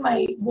present my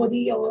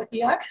body over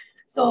here.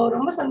 So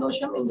ரொம்ப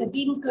சந்தோஷம். இந்த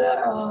டீமுக்கு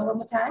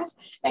ரொம்ப தேங்க்ஸ்.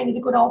 அண்ட்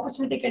இதுக்கு ஒரு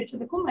opportunity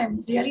கிடைச்சதுக்கும் I am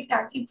really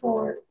thank you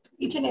for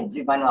each and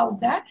every one out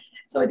there.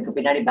 So இதுக்கு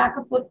பின்னாடி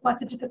பேக்கப் ஒர்க்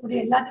பார்த்துட்டு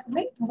இருக்கக்கூடிய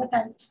எல்லாத்துக்குமே ரொம்ப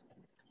thanks.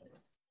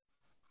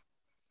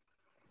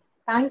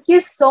 Thank you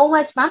so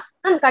much ma'am.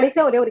 Ma'am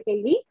கடைசியா ஒரே ஒரு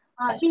கேள்வி,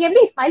 நீங்க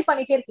எப்படி ஸ்மைல்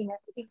பண்ணிட்டே இருக்கீங்க?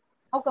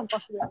 How come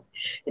possible?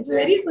 It's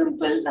very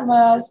simple. நம்ம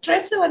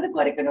ஸ்ட்ரெஸ் வந்து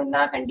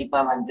குறைக்கணும்னா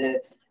கண்டிப்பா வந்து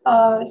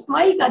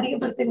ஸ்மைல்ஸ்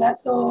அதிகப்படுத்துங்க.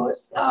 ஸோ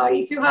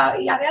இஃப் யூ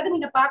யாரையாவது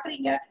நீங்க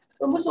பாக்குறீங்க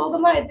ரொம்ப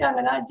சோகமா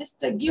இருக்காங்கன்னா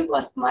just give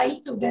a smile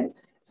to them.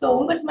 So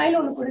உங்க ஸ்மைல்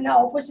ஒன்று கொடுங்க,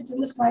 ஆப்போசிட்ல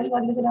இருந்து ஸ்மைல்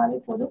வந்ததுனாலே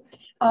போதும்.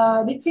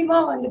 நிச்சயமா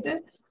வந்துட்டு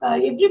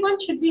every one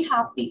should be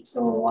happy.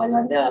 So அது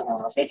வந்து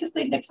faces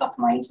the index of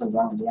mind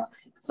சொல்லுவாங்க இல்லையா.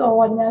 ஸோ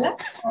அதனால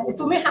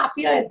எப்பவுமே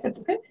ஹாப்பியா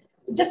இருக்கிறதுக்கு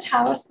just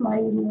have a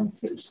smile in your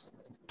face.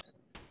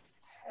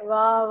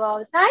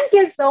 Thank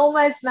you so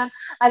much ma'am.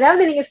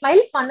 அதாவது நீங்க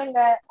ஸ்மைல் பண்ணுங்க.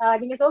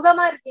 நீங்க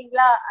சோகமா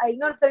இருக்கீங்களா,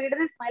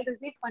 இன்னொருத்தர்கிட்ட ஸ்மைல்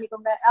ரிசீவ்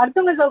பண்ணிக்கோங்க.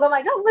 அடுத்தவங்க சோகமா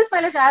இருக்கா உங்க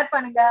ஸ்மைல ஷேர்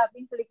பண்ணுங்க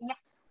அப்படின்னு சொல்லிருக்கீங்க.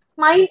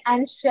 ஸ்மைல்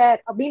அண்ட் ஷேர்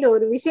அப்படின்ற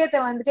ஒரு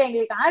விஷயத்த வந்துட்டு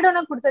எங்களுக்கு ஆட்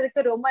ஆன்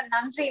கொடுத்ததுக்கு ரொம்ப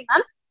நன்றி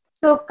மேம்.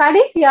 ஸோ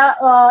கடைசியா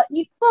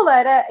இப்போ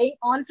வர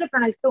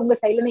ஆண்டர்பிரனர்ஸ்க்கு உங்க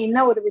சைட்ல இருந்து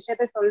என்ன ஒரு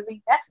விஷயத்த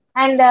சொல்வீங்க?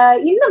 அண்ட்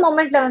இந்த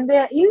மொமெண்ட்ல வந்து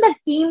இந்த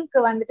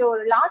டீமுக்கு வந்துட்டு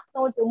ஒரு லாஸ்ட்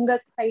நோட்ஸ் உங்க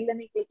சைட்ல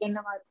இருந்து எங்களுக்கு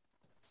என்னவா இருக்கும்?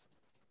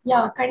 யா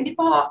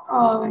கண்டிப்பா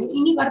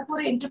இனி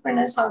வரப்போற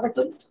என்டர்பிரினர்ஸ்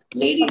ஆகட்டும்,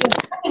 லேடிஸ்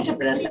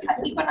என்டர்பிரினர்ஸ்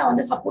கண்டிப்பா நான்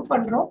வந்து சப்போர்ட்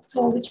பண்றோம்.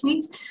 ஸோ விச்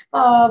மீன்ஸ்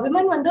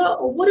விமன் வந்து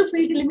ஒவ்வொரு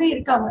ஃபீல்டுலயுமே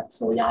இருக்காங்க.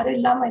 ஸோ யாரும்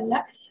இல்லாம இல்லை.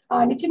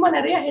 நிச்சயமா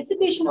நிறைய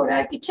ஹெசிடேஷனோட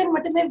கிச்சன்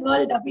மட்டுமே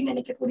வேர்ல்ட் அப்படின்னு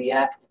நினைக்கக்கூடிய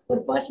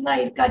ஒரு பர்சனா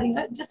இருக்காதீங்க.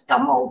 Just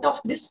come out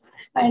of this.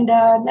 And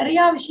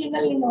நிறைய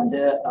விஷயங்கள் நீங்க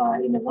வந்து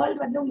இந்த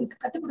வேர்ல்டு வந்து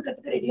உங்களுக்கு கத்துக்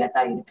கொடுக்கறதுக்கு ரெடியா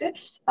தான் இருக்கு.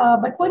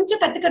 பட்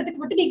கொஞ்சம்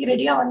கத்துக்கிறதுக்கு மட்டும் நீங்க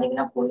ரெடியா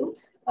வந்தீங்கன்னா போதும்.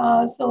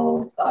 ஸோ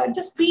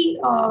ஜஸ்ட் பி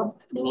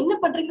நீங்க என்ன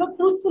பண்றீங்களோ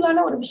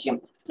ட்ரூத்ஃபுல்லான ஒரு விஷயம்,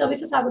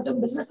 சர்வீசஸ்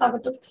ஆகட்டும், பிசினஸ்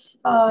ஆகட்டும்,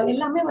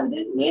 எல்லாமே வந்து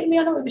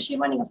நேர்மையான ஒரு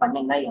விஷயமா நீங்க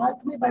பண்ணீங்கன்னா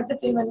யாருக்குமே பயப்பட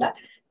தேவையில்லை.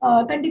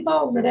 கண்டிப்பா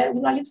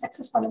உங்களாலையும்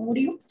சக்சஸ் பண்ண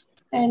முடியும்.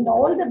 And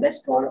all the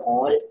best for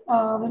all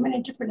women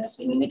entrepreneurs.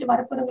 இனிமேட்டு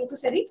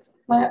வரப்போறவங்களுக்கும் சரி,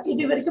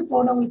 இது வரைக்கும்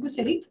போனவங்களுக்கும்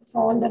சரி. So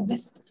all the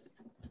best.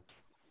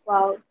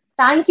 Wow.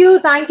 Thank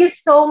you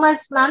so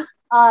much, ma'am.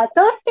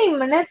 30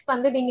 minutes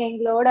வந்து நீங்க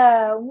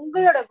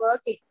உங்களோட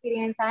ஒர்க்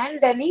எக்ஸ்பீரியன்ஸ்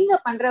அண்ட் நீங்க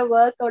பண்ற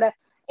ஒர்க்கோட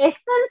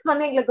எசன்ஸ்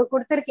வந்து எங்களுக்கு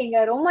கொடுத்துருக்கீங்க.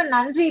 ரொம்ப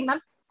நன்றி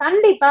மேம்.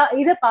 கண்டிப்பா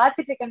இதை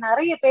பார்த்துட்டு இருக்க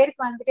நிறைய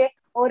பேருக்கு வந்துட்டு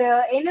ஒரு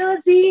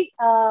எனர்ஜி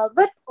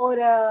வித்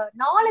ஒரு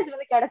நாலேஜ்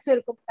வந்து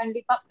கிடைச்சிருக்கும்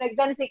கண்டிப்பா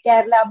பிரெக்னன்சி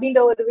கேர்ல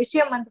அப்படின்ற ஒரு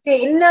விஷயம் வந்துட்டு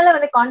என்னால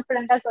வந்து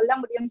கான்பிடென்டா சொல்ல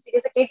முடியும்.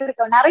 சீரியஸா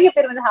கேட்டு நிறைய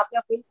பேர் வந்து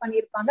ஹாப்பியா ஃபீல்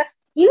பண்ணியிருப்பாங்க.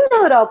 இந்த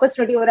ஒரு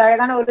ஆப்பர்ச்சுனிட்டி, ஒரு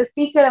அழகான ஒரு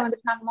ஸ்பீக்கரை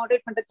வந்துட்டு நாங்க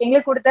மோட்டிவேட் பண்றதுக்கு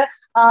எங்களுக்கு கொடுத்த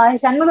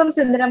சண்முகம்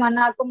சுந்தரம்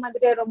அண்ணாக்கும்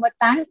வந்துட்டு ரொம்ப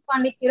தேங்க்ஸ்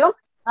பண்ணிக்கிறோம்.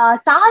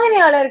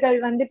 சாதனையாளர்கள்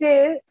வந்துட்டு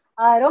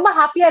ரொம்ப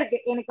ஹாப்பியா இருக்கு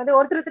எனக்கு வந்து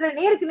ஒருத்தர்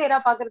நேருக்கு நேரா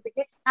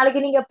பாக்குறதுக்கு. நாளைக்கு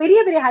நீங்க பெரிய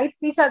பெரிய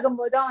ஹைட்ஸ் ரீச் ஆகும்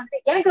போதும் வந்து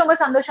எனக்கு ரொம்ப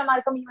சந்தோஷமா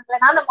இருக்கும். இவங்களை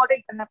நான்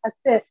மோட்டிவேட் பண்ணேன்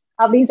ஃபர்ஸ்ட்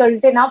அப்படின்னு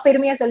சொல்லிட்டு நான்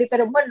பெருமையா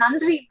சொல்லிப்பேன். ரொம்ப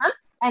நன்றி மேம்.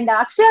 அண்ட்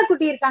அக்ஷயா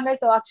குட்டி இருக்காங்க.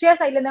 சோ அக்ஷயா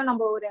சைட்ல இருந்து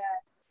நம்ம ஒரு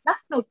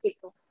லாஸ்ட் நோட்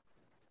கேட்போம்.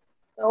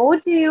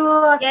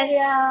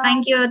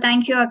 Thank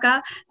you அக்கா.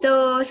 So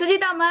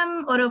சுஜிதா மேம்,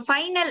 ஒரு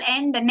ஃபைனல்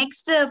அண்ட்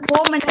நெக்ஸ்ட்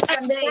 4 minutes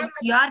வந்து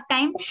it's your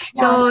time.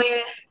 So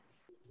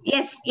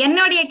S,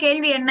 என்னுடைய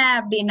கேள்வி என்ன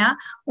அப்படின்னா,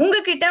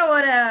 உங்ககிட்ட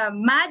ஒரு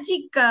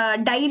மேஜிக்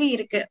டைரி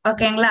இருக்கு,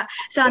 ஓகேங்களா?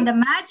 சோ அந்த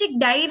மேஜிக்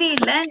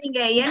டைரியில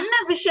நீங்க என்ன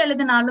விஷயம்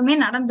எழுதினாலுமே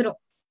நடந்துரும்,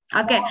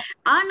 ஓகே?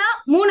 ஆனா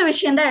 3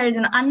 விஷயம் தான்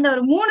எழுதணும். அந்த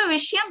ஒரு 3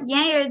 விஷயம்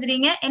ஏன்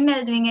எழுதுறீங்க, என்ன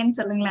எழுதுவீங்கன்னு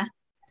சொல்லுங்களேன்.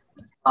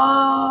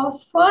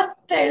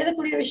 ஃபர்ஸ்ட்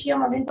எழுதக்கூடிய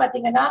விஷயம் அப்படின்னு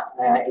பாத்தீங்கன்னா,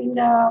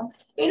 இந்த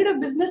என்னோட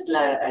பிசினஸ்ல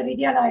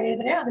ரீதியா நான்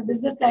எழுதுறேன். அது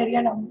பிசினஸ்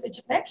டைரியா நான்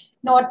வச்சுக்கிறேன்,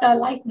 not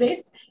life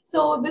paste.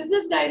 So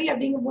business diary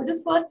அப்படிங்கும் போது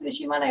ஃபர்ஸ்ட்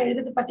விஷயமா நான்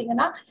எழுதுறது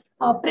பாத்தீங்கன்னா,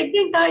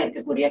 பிரெக்னெண்டா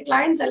இருக்கக்கூடிய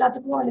கிளைண்ட்ஸ்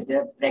எல்லாத்துக்கும் வந்துட்டு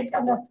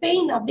அந்த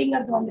பெயின்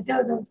அப்படிங்கிறது வந்துட்டு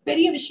அது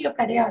பெரிய விஷயம்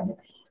கிடையாது.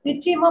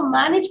 நிச்சயமா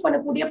மேனேஜ்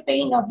பண்ணக்கூடிய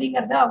பெயின்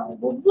அப்படிங்கறத அவங்க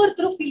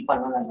ஒவ்வொருத்தரும் ஃபீல்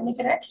பண்ணணும்னு நான்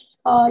நினைக்கிறேன்.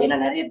 ஏன்னா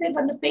நிறைய பேர்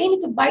வந்து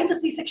பெயினுக்கு பயந்து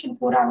சி செக்ஷன்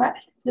போறாங்க.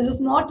 This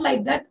is not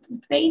like that.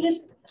 Pain is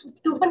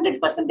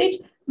 200%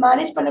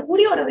 manage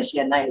பண்ணக்கூடிய ஒரு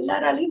விஷயம் தான்,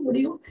 எல்லாராலையும்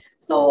முடியும்.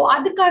 ஸோ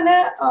அதுக்கான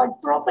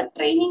ப்ராப்பர்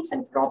ட்ரைனிங்ஸ்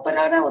அண்ட்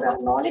ப்ராப்பரான ஒரு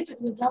நாலேஜ்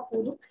இருந்துதான்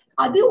போதும்.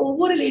 அது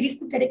ஒவ்வொரு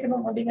லேடிஸ்க்கும்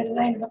கிடைக்கணும் அப்படிங்கிறது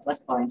தான் என்னோட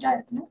ஃபர்ஸ்ட் பாயிண்டா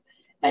இருக்கணும்.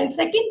 அண்ட்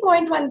செகண்ட்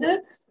பாயிண்ட் வந்து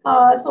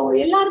ஸோ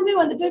எல்லாருமே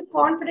வந்துட்டு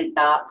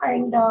கான்ஃபிடென்ட்டா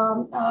அண்ட்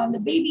அந்த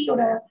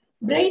பேபியோட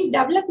பிரெயின்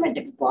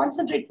டெவலப்மெண்ட்டுக்கு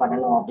கான்சென்ட்ரேட்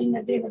பண்ணணும்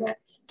அப்படிங்கிறது என்னோட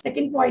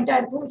செகண்ட் பாயிண்டா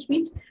இருக்கும். Which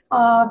means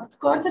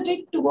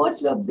concentrate towards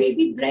your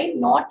baby brain,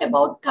 not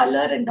about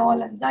colour and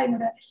all. அதுதான்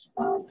என்னோட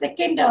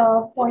செகண்ட்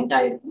பாயிண்டா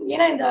இருக்கும்.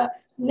 ஏன்னா இந்த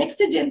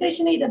நெக்ஸ்ட்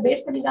ஜென்ரேஷனே இதை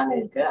பேஸ் பண்ணி தாங்க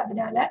இருக்கு.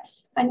 அதனால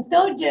அண்ட்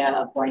தேர்ட்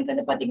பாயிண்ட்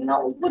வந்து பாத்தீங்கன்னா,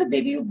 ஒவ்வொரு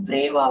பேபியும்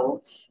பிரேவாகவும்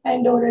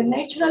அண்ட் ஒரு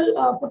நேச்சுரல்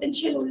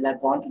பொட்டென்ஷியல் உள்ள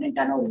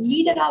கான்ஃபிடென்ட்டான ஒரு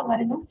லீடரா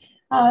வரணும்.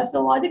 ஸோ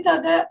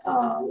அதுக்காக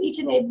ஈச்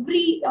அண்ட்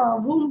எவ்ரி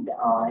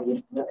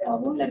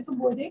ரூம்ல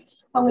இருக்கும்போதே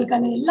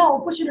அவங்களுக்கான எல்லா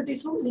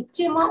ஆப்பர்ச்சுனிட்டிஸும்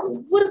நிச்சயமா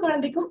ஒவ்வொரு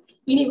குழந்தைக்கும்,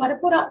 இனி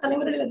வரப்போற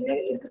தலைமுறையில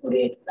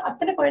இருக்கக்கூடிய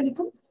அத்தனை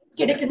குழந்தைக்கும்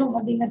கிடைக்கணும்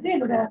அப்படிங்கிறது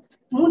என்னோட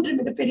 3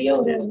 மிகப்பெரிய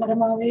ஒரு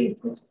வரமாவே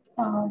இருக்கும்.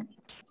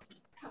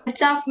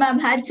 Hats off ma'am,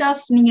 hats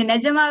off. நீங்க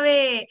நிஜமாவே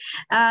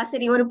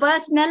சரி, ஒரு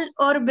பர்சனல்,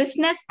 ஒரு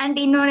பிசினஸ் அண்ட்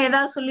இன்னொன்னு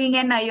ஏதாவது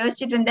சொல்லுவீங்கன்னு நான்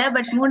யோசிச்சுட்டு இருந்தேன்.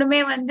 பட் 3மே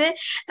வந்து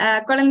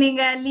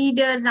குழந்தைங்க,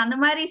 லீடர்ஸ் அந்த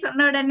மாதிரி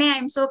சொன்ன உடனே I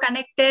am so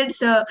connected.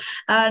 So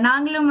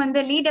நாங்களும்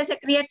வந்து லீடர்ஸை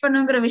கிரியேட்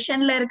பண்ணுங்கிற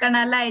விஷன்ல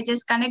இருக்கனால I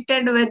just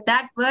connected with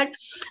that word.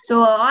 So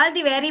all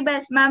the very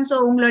best ma'am. So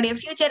உங்களுடைய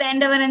ஃபியூச்சர்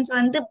என்டெவரன்ஸ்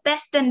வந்து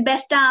பெஸ்ட் அண்ட்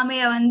பெஸ்டா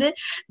அமைய வந்து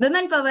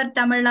விமன் பவர்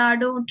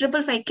தமிழ்நாடு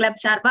 555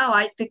 கிளப் சார்பா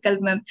வாழ்த்துக்கள்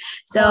ma'am.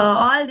 So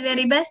all the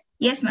very best.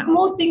 Yes ma'am.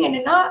 More thing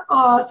என்னன்னா,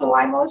 so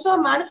I'm also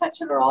a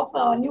manufacturer of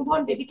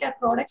newborn baby care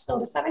products. So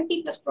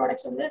 70+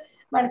 products வந்து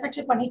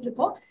manufacture பண்ணிட்டு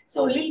இருக்கோம். ஸோ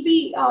லில்பி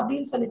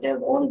அப்படின்னு சொல்லிட்டு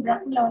ஓன்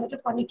பிராண்ட்ல வந்துட்டு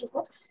பண்ணிட்டு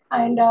இருக்கோம்.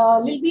 அண்ட்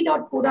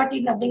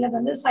lilby.co.in அப்படிங்கிறது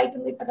வந்து சைட்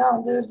வந்து இப்பதான்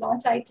வந்து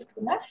லான்ச் ஆயிட்டு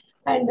இருக்குங்க.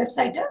 And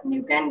website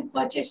you can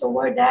purchase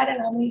over there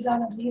and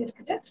Amazon அப்படின்னு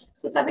இருக்குது.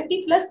 ஸோ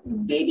 70+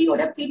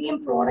 பேபியோட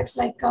ப்ரீமியம் ப்ராடக்ட்ஸ்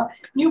லைக்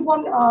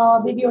நியூபார்ன்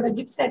பேபியோட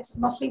கிஃப்ட் செட்ஸ்,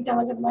 மஸ்லின்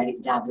டவல்ஸ், அந்த மாதிரி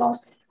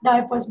ஜாப்லாஸ்,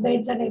 டயப்பர்ஸ்,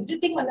 பெட்ஸ் அண்ட்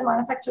எவ்ரிதிங் வந்து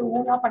மேனுஃபேக்சர்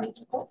ஓனா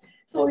பண்ணிட்டு இருக்கோம்.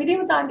 ஸோ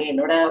இதையும் தாண்டி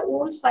என்னோட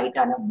ஓன்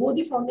சைட்டான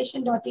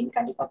bodhifoundation.in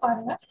கண்டிப்பா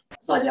பாருங்க.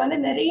 ஸோ அதுல வந்து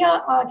நிறைய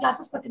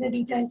கிளாஸஸ் பத்தின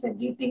டீடைல்ஸ்,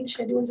 எவ்ரிதிங்,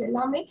 ஷெடியூல்ஸ்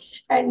எல்லாமே,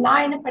 அண்ட்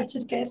நான் என்ன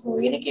படிச்சிருக்கேன், ஸோ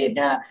எனக்கு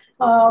என்ன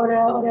ஒரு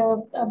ஒரு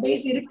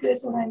பேஸ் இருக்கு,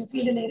 ஸோ நான் இந்த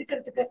ஃபீல்டில்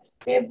இருக்கிறதுக்கு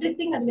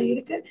எவ்ரிதிங் அதுல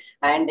இருக்கு.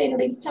 அண்ட்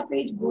என்னோட இன்ஸ்டா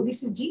பேஜ் போதி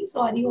சுஜி, ஸோ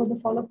அதையும் வந்து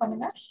ஃபாலோ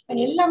பண்ணுங்க.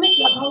 அண்ட் எல்லாமே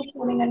கிளப் ஹவுஸ்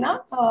போனீங்கன்னா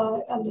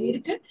அதுல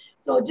இருக்கு.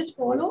 So just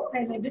follow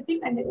and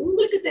everything. And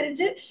உங்களுக்கு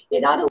தெரிஞ்சு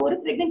ஏதாவது ஒரு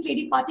பிரெக்னென்ட்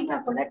லேடி பாத்தீங்கன்னா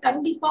கூட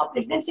கண்டிப்பா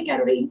பிரெக்னன்சி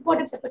கேரோட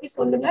இம்பார்ட்டன்ஸை பத்தி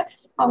சொல்லுங்க.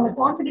 அவங்க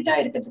கான்ஃபிடென்ட்டா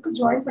இருக்கிறதுக்கு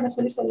ஜாயின் பண்ண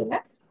சொல்லுங்க.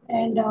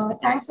 And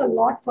thanks a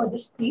lot for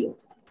this team.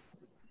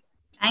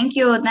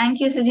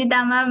 Thank you Sujitha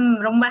ma'am.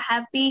 ரொம்ப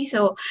ஹாப்பி. ஸோ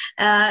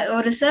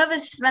ஒரு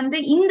சர்வீஸ் வந்து,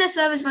 இந்த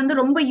சர்வீஸ் வந்து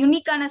ரொம்ப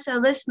யூனிக்கான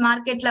சர்வீஸ்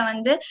மார்க்கெட்ல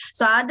வந்து.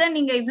 ஸோ அதை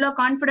நீங்க இவ்வளவு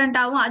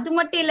கான்பிடென்டாவும், அது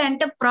மட்டும் இல்ல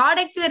என்கிட்ட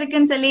ப்ராடக்ட்ஸும்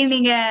இருக்குன்னு சொல்லி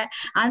நீங்க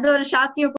அந்த ஒரு ஷாக்கையும்